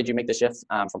long ago did you make the shift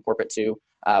from corporate to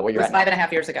where you're at now?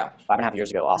 5.5 years ago. 5.5 years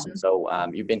ago. Awesome. So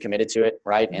you've been committed to it,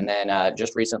 right? And then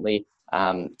just recently,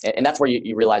 and that's where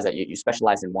you realize that you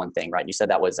specialize in one thing, right? You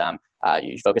said that was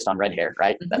you focused on red hair,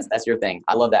 right? That's your thing.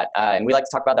 I love that. And we like to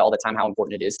talk about that all the time, how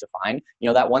important it is to find,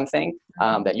 that one thing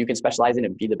that you can specialize in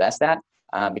and be the best at.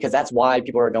 Because that's why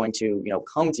people are going to,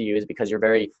 come to you, is because you're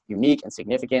very unique and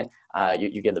significant.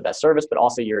 You give the best service, but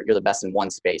also you're the best in one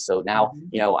space. So now,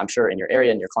 I'm sure in your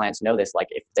area and your clients know this, like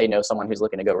if they know someone who's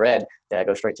looking to go red, they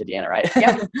go straight to Deanna, right?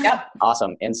 Yeah.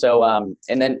 Awesome. And so,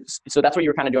 so that's what you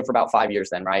were kind of doing for about 5 years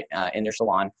then, right? In your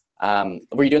salon.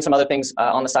 Were you doing some other things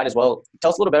on the side as well?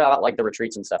 Tell us a little bit about like the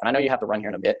retreats and stuff. And I know you have to run here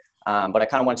in a bit, but I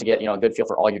kind of wanted to get, a good feel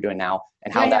for all you're doing now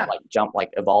and how that jump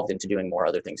evolved into doing more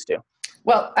other things too.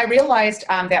 Well, I realized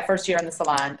that first year in the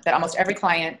salon that almost every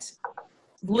client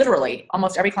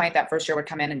that first year would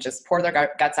come in and just pour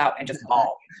their guts out and just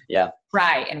bawl,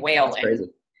 cry and wail. That's crazy.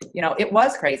 It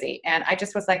was crazy. And I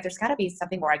just was like, there's gotta be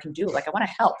something more I can do. Like I want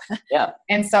to help. Yeah.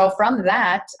 And so from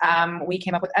that, we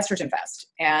came up with Estrogen Fest.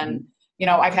 And,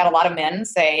 I've had a lot of men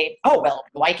say, oh, well,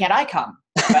 why can't I come?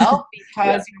 Well,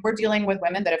 because we're dealing with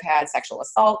women that have had sexual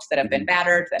assault, that have been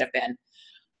battered, that have been,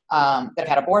 that have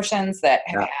had abortions, that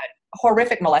have had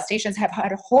horrific molestations, have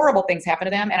had horrible things happen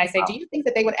to them. And I say, do you think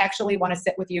that they would actually want to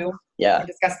sit with you and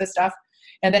discuss this stuff?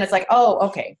 And then it's like, oh,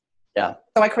 okay. Yeah.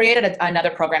 So I created another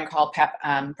program called PEP,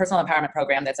 Personal Empowerment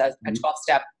Program. That's a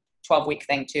 12-step, 12-week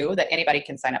thing too, that anybody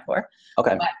can sign up for.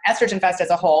 Okay. But Estrogen Fest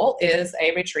as a whole is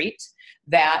a retreat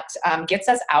that gets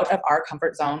us out of our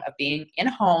comfort zone of being in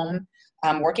home,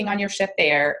 working on your shift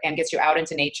there, and gets you out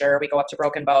into nature. We go up to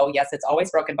Broken Bow. Yes, it's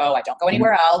always Broken Bow. I don't go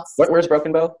anywhere else. Where's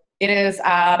Broken Bow? It is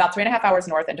about 3.5 hours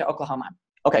north into Oklahoma.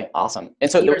 Okay, awesome.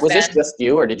 And so was this just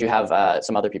you, or did you have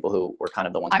some other people who were kind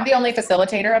of the ones? I'm the only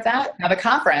facilitator of that. Now the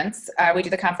conference, we do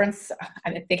the conference.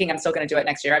 I'm thinking I'm still going to do it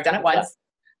next year. I've done it once.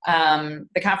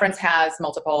 The conference has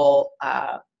multiple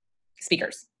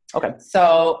speakers. Okay.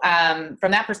 So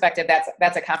from that perspective,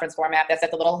 that's a conference format. That's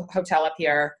at the little hotel up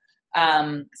here.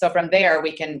 So from there,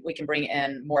 we can bring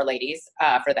in more ladies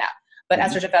for that. But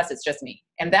Estrogen Fest, it's just me.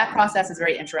 And that process is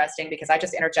very interesting because I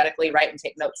just energetically write and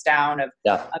take notes down of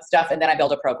stuff, and then I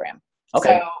build a program.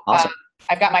 Okay, so, awesome.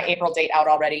 I've got my April date out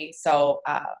already. So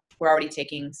we're already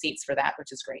taking seats for that,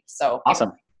 which is great. So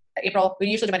awesome. April, we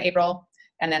usually do in April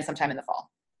and then sometime in the fall.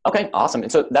 Okay, awesome.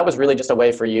 And so that was really just a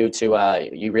way for you to,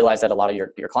 you realized that a lot of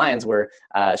your clients were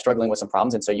struggling with some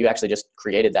problems. And so you actually just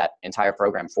created that entire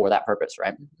program for that purpose,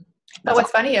 right? But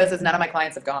what's funny is none of my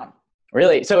clients have gone.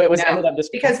 Really? So it was ended up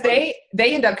just because they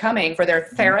end up coming for their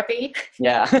therapy.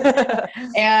 Yeah.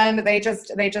 And they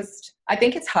just, I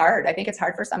think it's hard. I think it's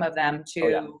hard for some of them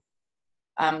to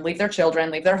leave their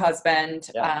children, leave their husband,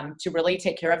 to really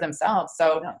take care of themselves.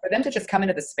 So for them to just come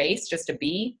into the space just to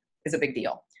be is a big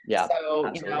deal. Yeah. So,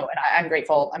 absolutely. And I'm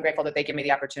grateful that they give me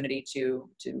the opportunity to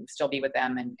still be with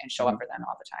them and show up for them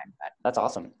all the time. But that's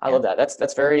awesome. I love that.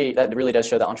 That really does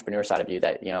show the entrepreneur side of you,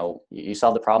 that, you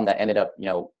solved the problem that ended up,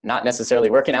 not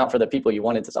necessarily working out for the people you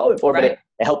wanted to solve it for, but it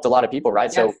helped a lot of people,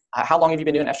 right? Yes. So how long have you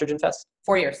been doing Estrogen Fest?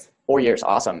 4 years. 4 years.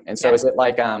 Awesome. And so is it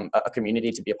like a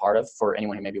community to be a part of for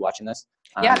anyone who may be watching this?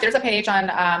 There's a page on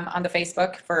the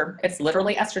Facebook it's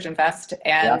literally Estrogen Fest.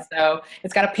 And so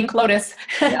it's got a pink lotus.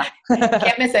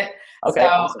 Can't miss it. Okay. So,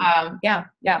 awesome.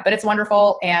 But it's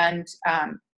wonderful. And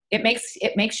it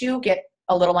makes you get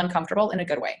a little uncomfortable in a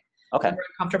good way. Okay. When we're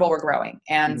uncomfortable, we're growing.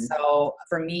 And so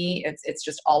for me, it's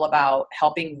just all about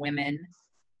helping women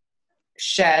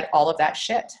shed all of that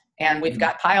shit. And we've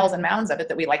got piles and mounds of it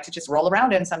that we like to just roll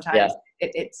around in sometimes. Yeah.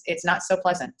 It's not so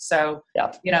pleasant. So,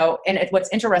 and what's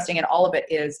interesting in all of it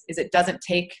is it doesn't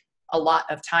take a lot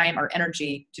of time or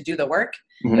energy to do the work,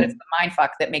 but it's the mind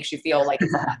fuck that makes you feel like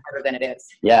it's a lot harder than it is.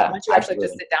 Yeah. So once you actually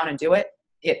just sit down and do it,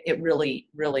 it really,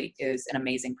 really is an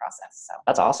amazing process. So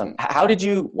that's awesome. How did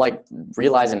you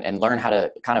realize and learn how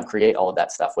to kind of create all of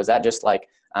that stuff? Was that just like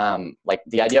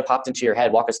the idea popped into your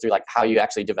head? Walk us through how you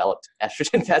actually developed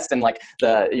Estrogen Fest and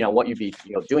what you'd be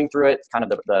doing through it, kind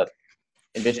of the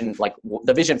envision,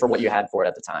 the vision for what you had for it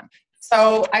at the time.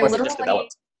 So I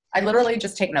literally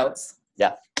just take notes.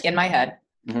 Yeah. In my head.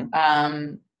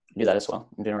 Do that as well.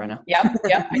 I'm doing it right now. Yep.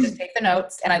 I just take the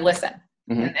notes and I listen.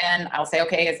 Mhm. And then I'll say,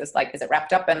 okay, is it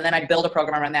wrapped up? And then I build a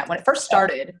program around that. When it first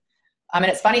started,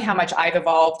 it's funny how much I've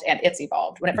evolved and it's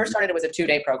evolved. When it first started, it was a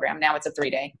 2-day program. Now it's a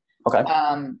 3-day. Okay.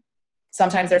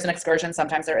 Sometimes there's an excursion.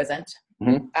 Sometimes there isn't.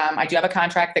 Mhm. I do have a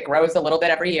contract that grows a little bit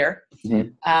every year.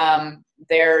 Mhm.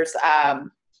 There's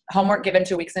homework given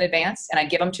 2 weeks in advance, and I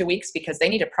give them 2 weeks because they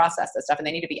need to process this stuff and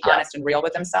they need to be honest and real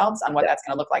with themselves on what that's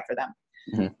going to look like for them.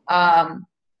 Mhm.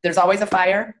 There's always a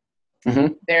fire.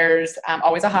 Mhm. There's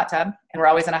always a hot tub, and we're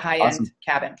always in a high-end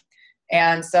cabin.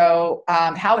 And so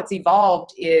how it's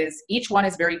evolved is each one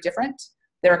is very different.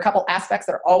 There are a couple aspects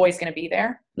that are always going to be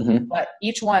there, but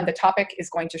each one, the topic is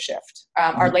going to shift.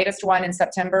 Our latest one in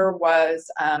September was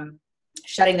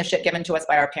shedding the shit given to us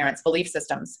by our parents, belief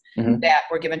systems that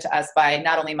were given to us by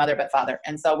not only mother but father.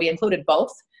 And so we included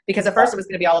both because at first it was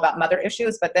going to be all about mother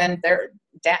issues, but then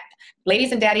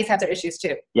ladies and daddies have their issues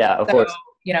too. Yeah, of course.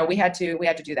 We had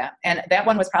to do that. And that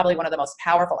one was probably one of the most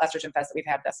powerful estrogen fests that we've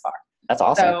had thus far. That's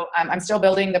awesome. So I'm still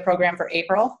building the program for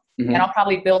April, and I'll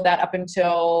probably build that up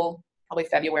until probably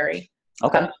February.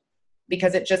 Okay.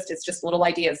 Because it's just little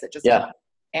ideas that just Yeah.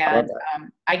 And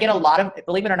I get a lot of,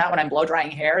 believe it or not, when I'm blow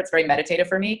drying hair, it's very meditative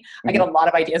for me. I get a lot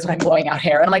of ideas when I'm blowing out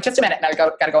hair, and I'm like, just a minute, and I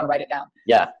gotta go and write it down.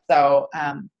 Yeah. So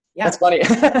yeah. That's funny.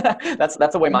 that's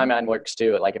the way my mind works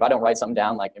too. Like if I don't write something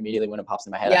down, like immediately when it pops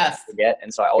in my head, I forget.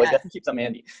 And so I always have to keep something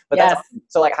handy. But that's awesome.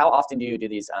 So like how often do you do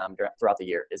these throughout the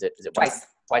year? Is it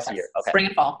twice a year? Okay. Spring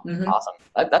and fall. Awesome.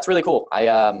 That's really cool.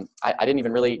 I didn't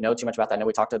even really know too much about that. I know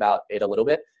we talked about it a little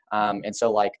bit. And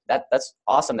so like that's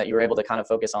awesome that you were able to kind of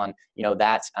focus on,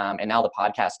 that, and now the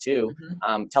podcast too.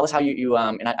 Tell us how you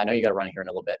and I know you got to run here in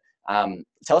a little bit.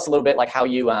 Tell us a little bit like how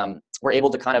you were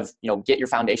able to kind of, get your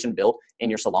foundation built in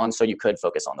your salon so you could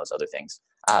focus on those other things.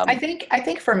 I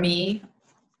think for me,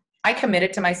 I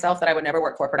committed to myself that I would never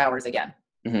work corporate hours again.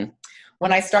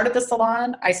 When I started the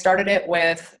salon, I started it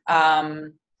with, I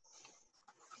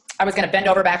was going to bend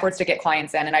over backwards to get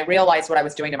clients in, and I realized what I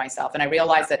was doing to myself, and I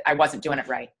realized that I wasn't doing it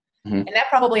right. And that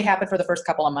probably happened for the first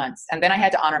couple of months. And then I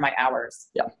had to honor my hours.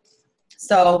 Yeah.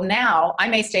 So now I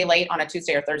may stay late on a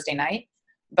Tuesday or Thursday night,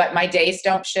 but my days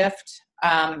don't shift.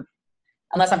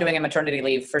 Unless I'm doing a maternity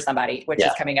leave for somebody, which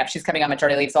is coming up. She's coming on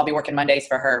maternity leave, so I'll be working Mondays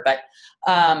for her.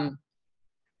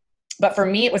 But for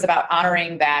me, it was about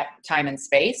honoring that time and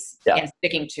space and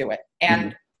sticking to it.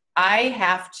 And I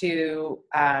have to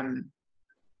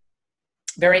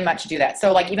very much do that.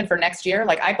 So like even for next year,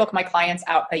 like I book my clients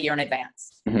out a year in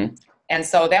advance. And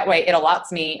so that way it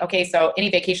allots me, okay, so any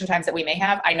vacation times that we may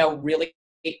have, I know really,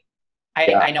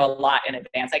 I know a lot in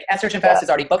advance. Like Estrogen Fest is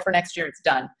already booked for next year. It's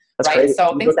done. That's right. Crazy.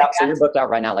 So things like that. So you're booked out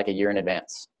right now, like a year in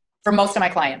advance. For most of my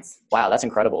clients. Wow, that's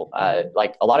incredible.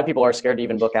 Like a lot of people are scared to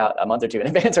even book out a month or two in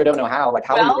advance or don't know how. Like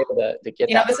how are you able to get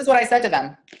that? This is what I said to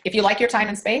them. If you like your time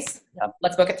and space,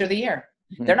 let's book it through the year.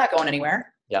 They're not going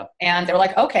anywhere. Yeah. And they were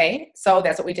like, okay, so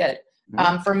that's what we did.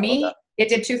 For me, it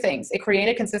did two things. It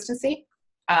created consistency.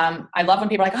 I love when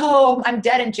people are like, oh, I'm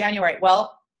dead in January.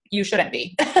 Well, you shouldn't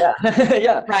be.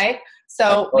 Yeah. Right.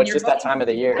 So when it's just that time of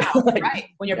the year. Right.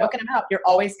 When you're booking them out, you're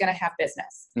always going to have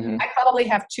business. I probably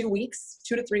have 2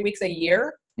 to 3 weeks a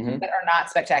year that are not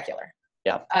spectacular.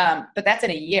 Yeah. But that's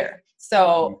in a year.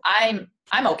 So I'm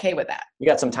okay with that. You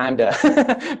got some time to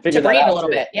figure that breathe out a little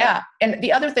bit. Yeah. And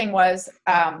the other thing was,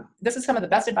 this is some of the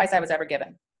best advice I was ever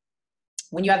given.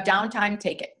 When you have downtime,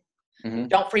 take it.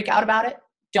 Don't freak out about it.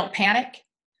 Don't panic.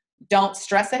 Don't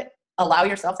stress it. Allow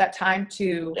yourself that time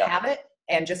to have it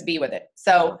and just be with it.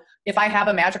 So if I have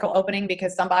a magical opening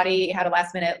because somebody had a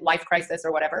last minute life crisis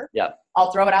or whatever,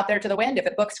 I'll throw it out there to the wind. If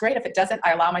it books, great. If it doesn't,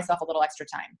 I allow myself a little extra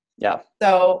time. Yeah.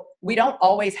 So we don't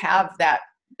always have that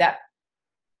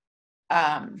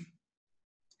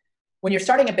when you're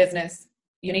starting a business,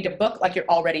 you need to book like you're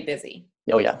already busy.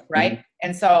 Oh yeah. Right.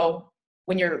 And so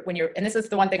when you're, and this is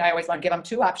the one thing I always want to give them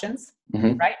 2 options,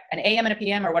 right? An AM and a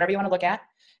PM or whatever you want to look at.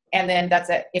 And then that's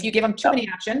it. If you give them too many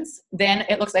options, then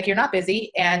it looks like you're not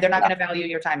busy and they're not going to value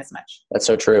your time as much. That's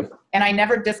so true. And I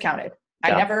never discounted.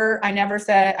 I never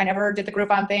did the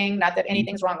Groupon thing. Not that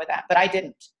anything's wrong with that, but I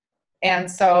didn't. And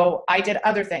so I did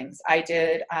other things. I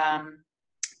did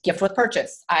gift with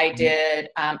purchase. I did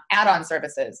add-on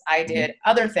services. I did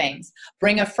other things.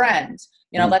 Bring a friend.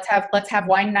 Let's have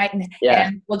wine night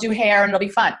and we'll do hair and it'll be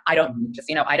fun. I don't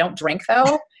I don't drink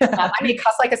though. I may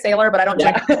cuss like a sailor, but I don't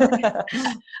drink.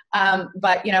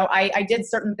 But I did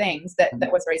certain things that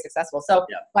was very successful. So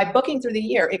by booking through the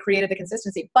year, it created the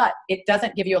consistency, but it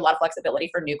doesn't give you a lot of flexibility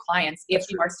for new clients if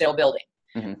you are still building.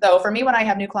 So for me, when I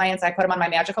have new clients, I put them on my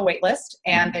magical wait list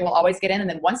and they will always get in. And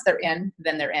then once they're in,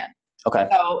 then they're in. Okay.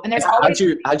 So, and there's How'd always,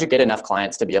 you get enough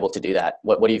clients to be able to do that?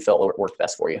 What do you feel worked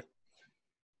best for you?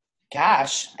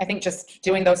 gosh, I think just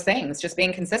doing those things, just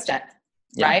being consistent,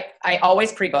 Yeah. right? I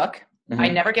always pre-book. I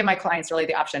Mhm. never give my clients really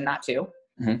the option not to.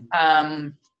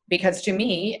 Mhm. Because to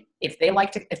me, if they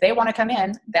want to come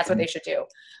in, that's what Mhm. they should do.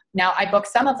 Now, I book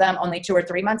some of them only 2 or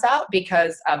 3 months out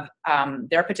because of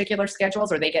their particular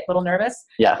schedules, or they get a little nervous.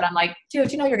 Yeah. But I'm like, dude,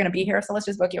 you know you're going to be here, so let's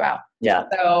just book you out. Yeah.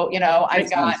 So, Makes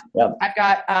sense. Yeah.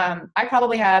 I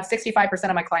probably have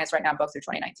 65% of my clients right now booked through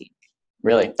 2019.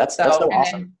 Really? That's so and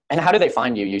awesome. And how do they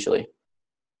find you usually?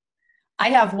 I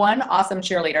have one awesome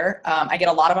cheerleader. I get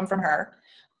a lot of them from her.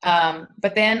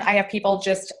 But then I have people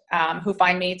just who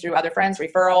find me through other friends,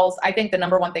 referrals. I think the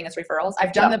number one thing is referrals.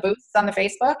 I've done the boosts on the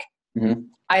Facebook. Mhm.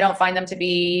 I don't find them to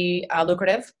be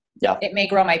lucrative. Yeah. It may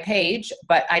grow my page,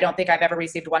 but I don't think I've ever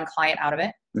received one client out of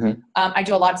it. Mhm. I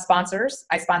do a lot of sponsors.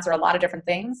 I sponsor a lot of different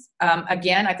things.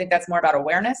 Again, I think that's more about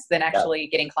awareness than actually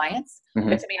getting clients. Mhm.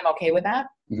 But to me, I'm okay with that.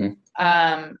 Mhm.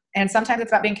 And sometimes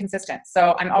it's about being consistent.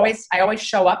 So I always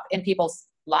show up in people's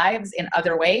lives in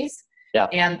other ways. Yeah.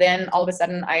 And then all of a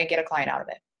sudden I get a client out of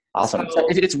it. Awesome. So-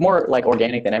 It's more like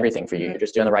organic than everything for you. Mhm. You're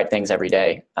just doing the right things every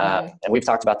day. Mhm. And we've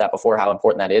talked about that before, how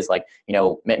important that is. Like,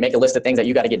 make a list of things that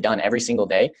you got to get done every single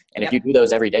day. And if you do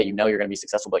those every day, you're going to be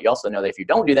successful. But you also know that if you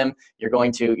don't do them, you're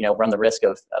going to, run the risk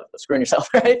of screwing yourself,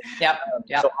 right? Yep.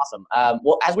 So awesome.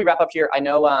 Well, as we wrap up here, I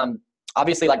know,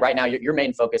 obviously, like right now, your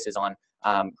main focus is on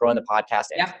growing the podcast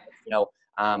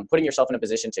and, putting yourself in a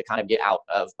position to kind of get out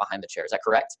of behind the chair. Is that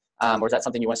correct? Or is that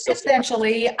something you want to still stick with?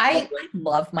 Essentially, I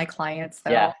love my clients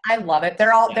though. Yeah. I love it.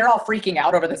 They're all freaking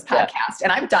out over this podcast,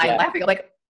 and I'm dying laughing.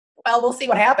 Like, well, we'll see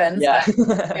what happens. Yeah.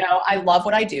 But, I love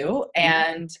what I do,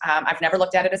 and I've never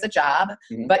looked at it as a job.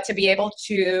 Mhm. But to be able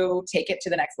to take it to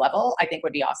the next level, I think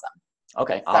would be awesome.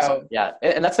 Okay. Awesome. So- Yeah.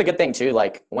 And that's the good thing too.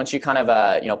 Like once you kind of,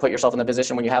 put yourself in the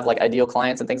position when you have like ideal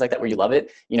clients and things like that, where you love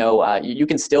it, you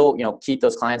can still, keep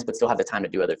those clients, but still have the time to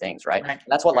do other things. Right. Right. And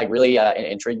that's what like really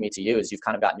intrigued me to you is you've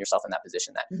kind of gotten yourself in that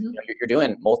position that, Mhm. you're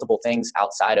doing multiple things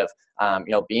outside of,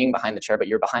 being behind the chair, but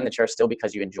you're behind the chair still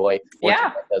because you enjoy working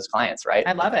with those clients. Right.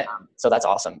 I love it. So that's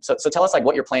awesome. So tell us like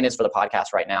what your plan is for the podcast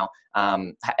right now,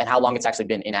 and how long it's actually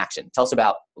been in action. Tell us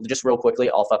about, just real quickly,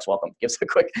 All Fucks Welcome. Give us a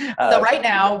quick. So right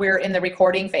now we're in the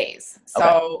recording phase. So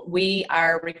Okay. we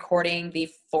are recording the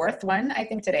 4th one, I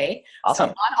think, today. Awesome.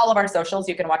 So on all of our socials,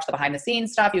 you can watch the behind the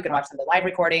scenes stuff. You can watch some of the live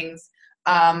recordings.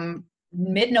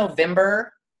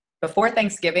 Mid-November, before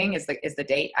Thanksgiving is the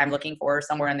date I'm looking for,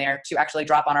 somewhere in there, to actually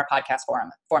drop on our podcast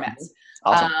formats.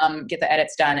 Awesome. Get the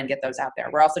edits done and get those out there.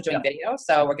 We're also doing video,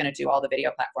 so we're going to do all the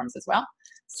video platforms as well.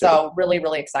 Super. So really,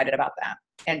 really excited about that.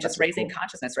 And just That's raising cool.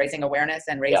 consciousness, raising awareness,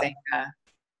 and raising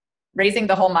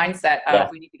the whole mindset of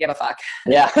we need to give a fuck.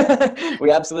 Yeah,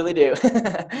 we absolutely do.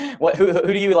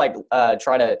 Who do you like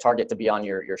try to target to be on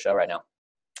your show right now?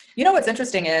 What's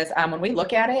interesting is when we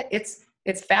look at it,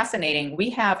 it's fascinating. We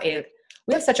have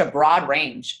such a broad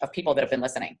range of people that have been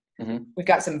listening. Mhm. We've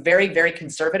got some very, very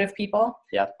conservative people.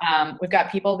 Yeah. We've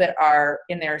got people that are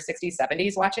in their 60s,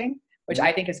 70s watching, which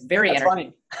I think is very That's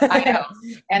entertaining. funny. I know.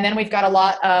 And then we've got a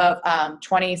lot of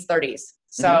 20s, 30s.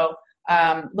 So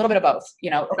a little bit of both.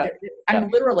 Okay. I'm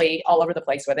literally all over the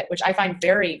place with it, which I find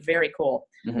very, very cool.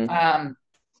 Mhm.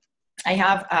 I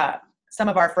have some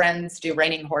of our friends do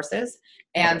reining horses,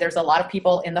 and there's a lot of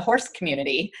people in the horse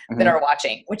community that are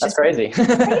watching, which That's is crazy.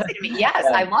 crazy to me. Yes,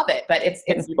 Yeah. I love it, but it's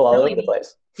people all really over the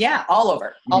place. Yeah, all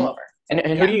over. And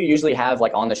who do you usually have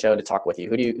like on the show to talk with you?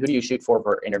 Who do you shoot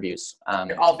for interviews?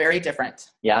 They're all very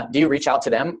different. Yeah. Do you reach out to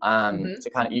them to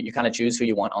kind of you kind of choose who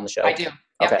you want on the show? I do.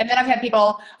 Yeah. Okay. And then I've had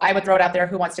people, I would throw it out there,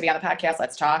 who wants to be on the podcast?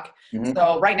 Let's talk. Mhm.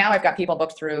 So right now I've got people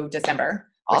booked through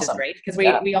December, which Awesome. is great because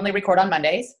we only record on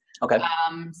Mondays. Okay.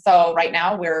 So right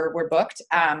now we're booked.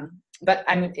 But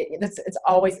it's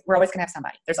always, we're always gonna have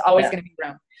somebody. There's always gonna be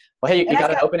room. Well, hey, you And got I've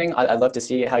an got- opening. I'd love to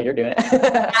see how you're doing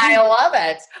it. I love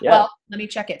it. Yeah. Well, let me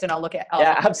check it and I'll look at.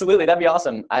 Yeah, absolutely. That'd be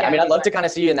awesome. I mean, I'd love to exactly. kind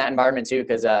of see you in that environment too,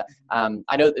 because I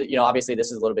know that, obviously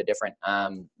this is a little bit different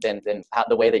than how,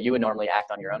 the way that you would normally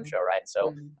act on your own show, right?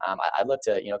 So I'd love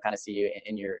to, kind of see you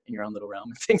in your own little realm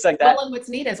and things like that. Well, and what's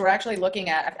neat is we're actually looking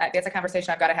at, it's a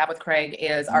conversation I've got to have with Craig,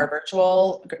 is our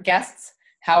virtual guests,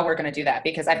 how we're going to do that,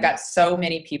 because I've got so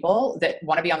many people that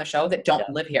want to be on the show that don't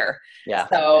live here. Yeah.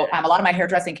 So a lot of my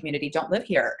hairdressing community don't live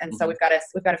here, and so we've got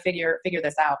to figure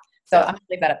this out. So I'm going to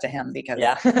leave that up to him, because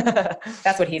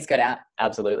that's what he's good at.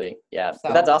 Absolutely. Yeah.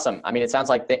 So- That's awesome. I mean, it sounds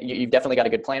like you've definitely got a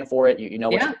good plan for it. You know,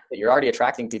 that you're already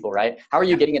attracting people, right? How are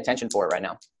you getting attention for it right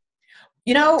now?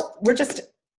 We're just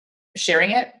sharing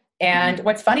it. And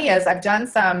what's funny is I've done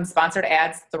some sponsored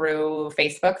ads through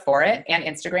Facebook for it and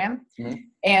Instagram.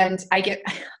 And I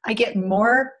get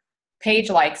more page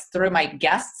likes through my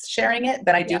guests sharing it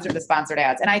than I do through the sponsored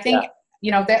ads. And I think,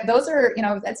 those are,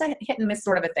 that's a hit and miss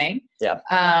sort of a thing. Yeah.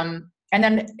 And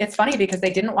then it's funny because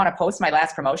they didn't want to post my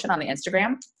last promotion on the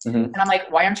Instagram. And I'm like,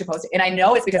 why aren't you posting? And I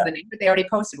know it's because the name, but they already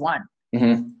posted one.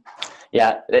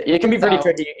 Yeah, it can be pretty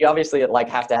tricky. You obviously like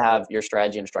have to have your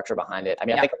strategy and structure behind it. I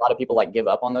mean, I think a lot of people like give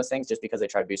up on those things just because they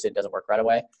try to boost it doesn't work right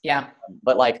away. Yeah.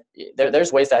 But like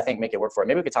there's ways that I think make it work for it.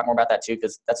 Maybe we could talk more about that too,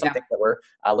 because that's something that we're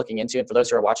looking into. And for those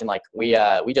who are watching, like we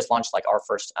just launched like our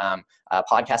first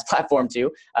podcast platform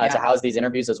too to house these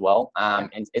interviews as well.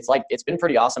 And it's been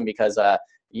pretty awesome because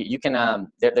you can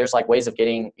there's like ways of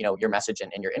getting your message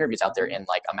and your interviews out there in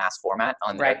like a mass format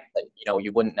on there that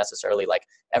you wouldn't necessarily like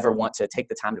ever want to take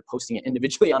the time to posting it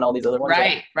individually on all these other ones.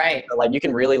 Right. So, like you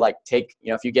can really like take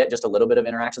if you get just a little bit of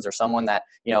interactions or someone that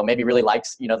maybe really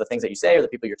likes the things that you say or the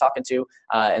people you're talking to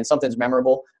and something's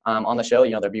memorable on the show,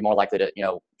 they'll be more likely to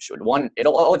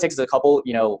all it takes is a couple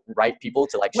right people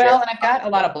to like share. Well, and I've got a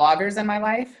lot of bloggers in my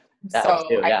life, so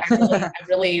I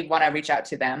really want to reach out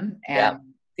to them and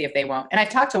see if they won't. And I've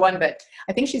talked to one, but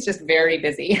I think she's just very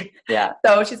busy. Yeah.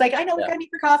 So she's like, I know we gotta meet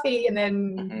for coffee, and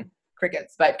then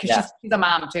crickets. But because she's a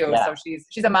mom too, so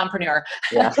she's a mompreneur.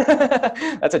 Yeah.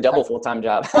 That's a double full-time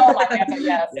job. Oh my God!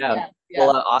 Yes. Yeah.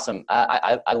 Well, awesome.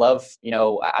 I love,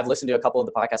 I've listened to a couple of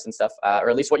the podcasts and stuff, or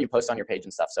at least what you post on your page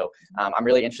and stuff. So I'm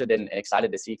really interested and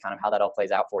excited to see kind of how that all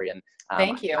plays out for you. And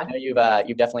thank you. I know you've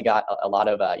definitely got a lot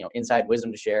of inside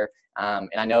wisdom to share. And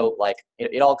I know like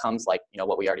it all comes like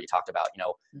what we already talked about.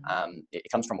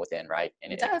 It comes from within, right?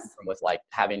 And it comes from with like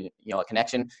having a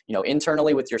connection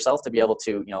internally with yourself to be able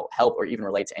to help or even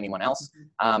relate to anyone else.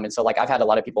 And so like I've had a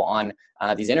lot of people on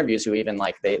these interviews who even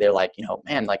like they're like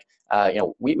man, like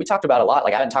we talked about a lot.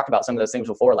 Like I hadn't talked about some of those things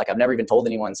before. Like I've never even told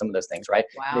anyone some of those things, right?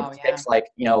 Wow. It takes like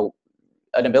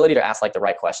an ability to ask like the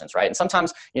right questions, right? And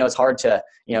sometimes it's hard to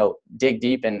dig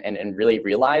deep and really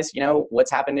realize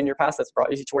what's happened in your past that's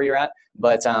brought you to where you're at.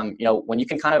 But when you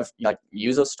can kind of like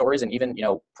use those stories and even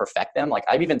perfect them, like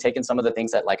I've even taken some of the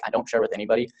things that like I don't share with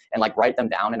anybody and like write them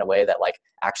down in a way that like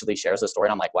actually shares the story.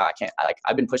 And I'm like, wow,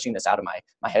 I've been pushing this out of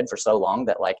my head for so long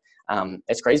that like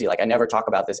it's crazy. Like I never talk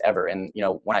about this ever, and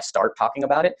when I start talking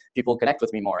about it, people connect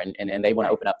with me more and they want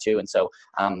to open up too. And so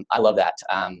I love that.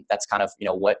 That's kind of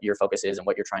what your focus is and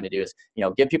what you're trying to do is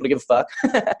get people to give a fuck.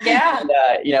 And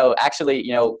actually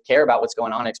care about what's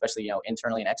going on, especially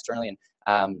internally and externally,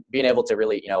 and being able to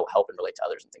really help and relate to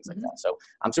others and things like that. So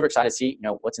I'm super excited to see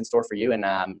what's in store for you, and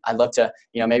I'd love to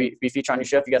maybe be featured on your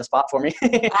show if you got a spot for me.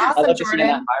 Awesome, I'd love to see you in that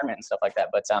Jordan. environment and stuff like that.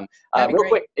 But real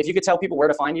quick, if you could tell people where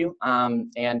to find you,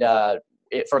 and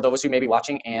for those who may be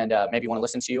watching and maybe want to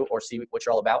listen to you or see what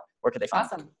you're all about, where could they find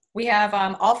you? Awesome. We have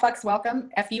All Fucks Welcome,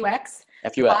 FUX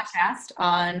podcast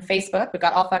on Facebook. We've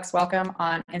got All Fucks Welcome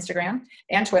on Instagram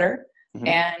and Twitter.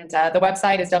 And the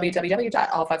website is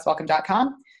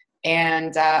www.allfuckswelcome.com.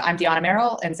 And I'm Deanna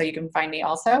Merrill, and so you can find me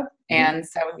also. And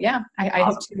so, I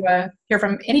hope to hear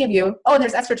from any of you. Oh, and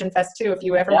there's Estrogen Fest too. If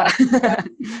you ever want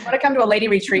to come to a lady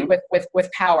retreat with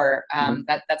power,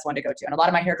 that's one to go to. And a lot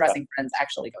of my hairdressing friends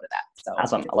actually go to that. So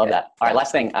awesome. I love that. All right,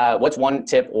 last thing. What's one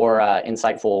tip or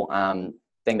insightful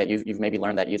thing that you've maybe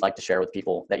learned that you'd like to share with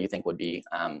people that you think would be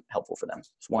helpful for them?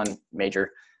 Just one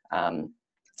major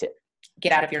tip.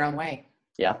 Get out of your own way.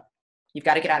 Yeah. You've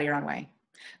got to get out of your own way.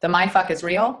 The mind fuck is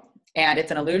real, and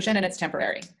it's an illusion, and it's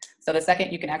temporary. So the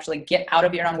second you can actually get out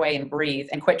of your own way and breathe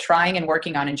and quit trying and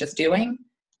working on and just doing,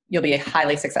 you'll be a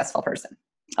highly successful person.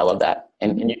 I love that.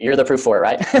 And you're the proof for it,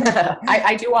 right?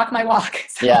 I do walk my walk.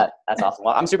 So. Yeah, that's awesome.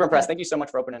 Well, I'm super impressed. Thank you so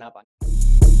much for opening up.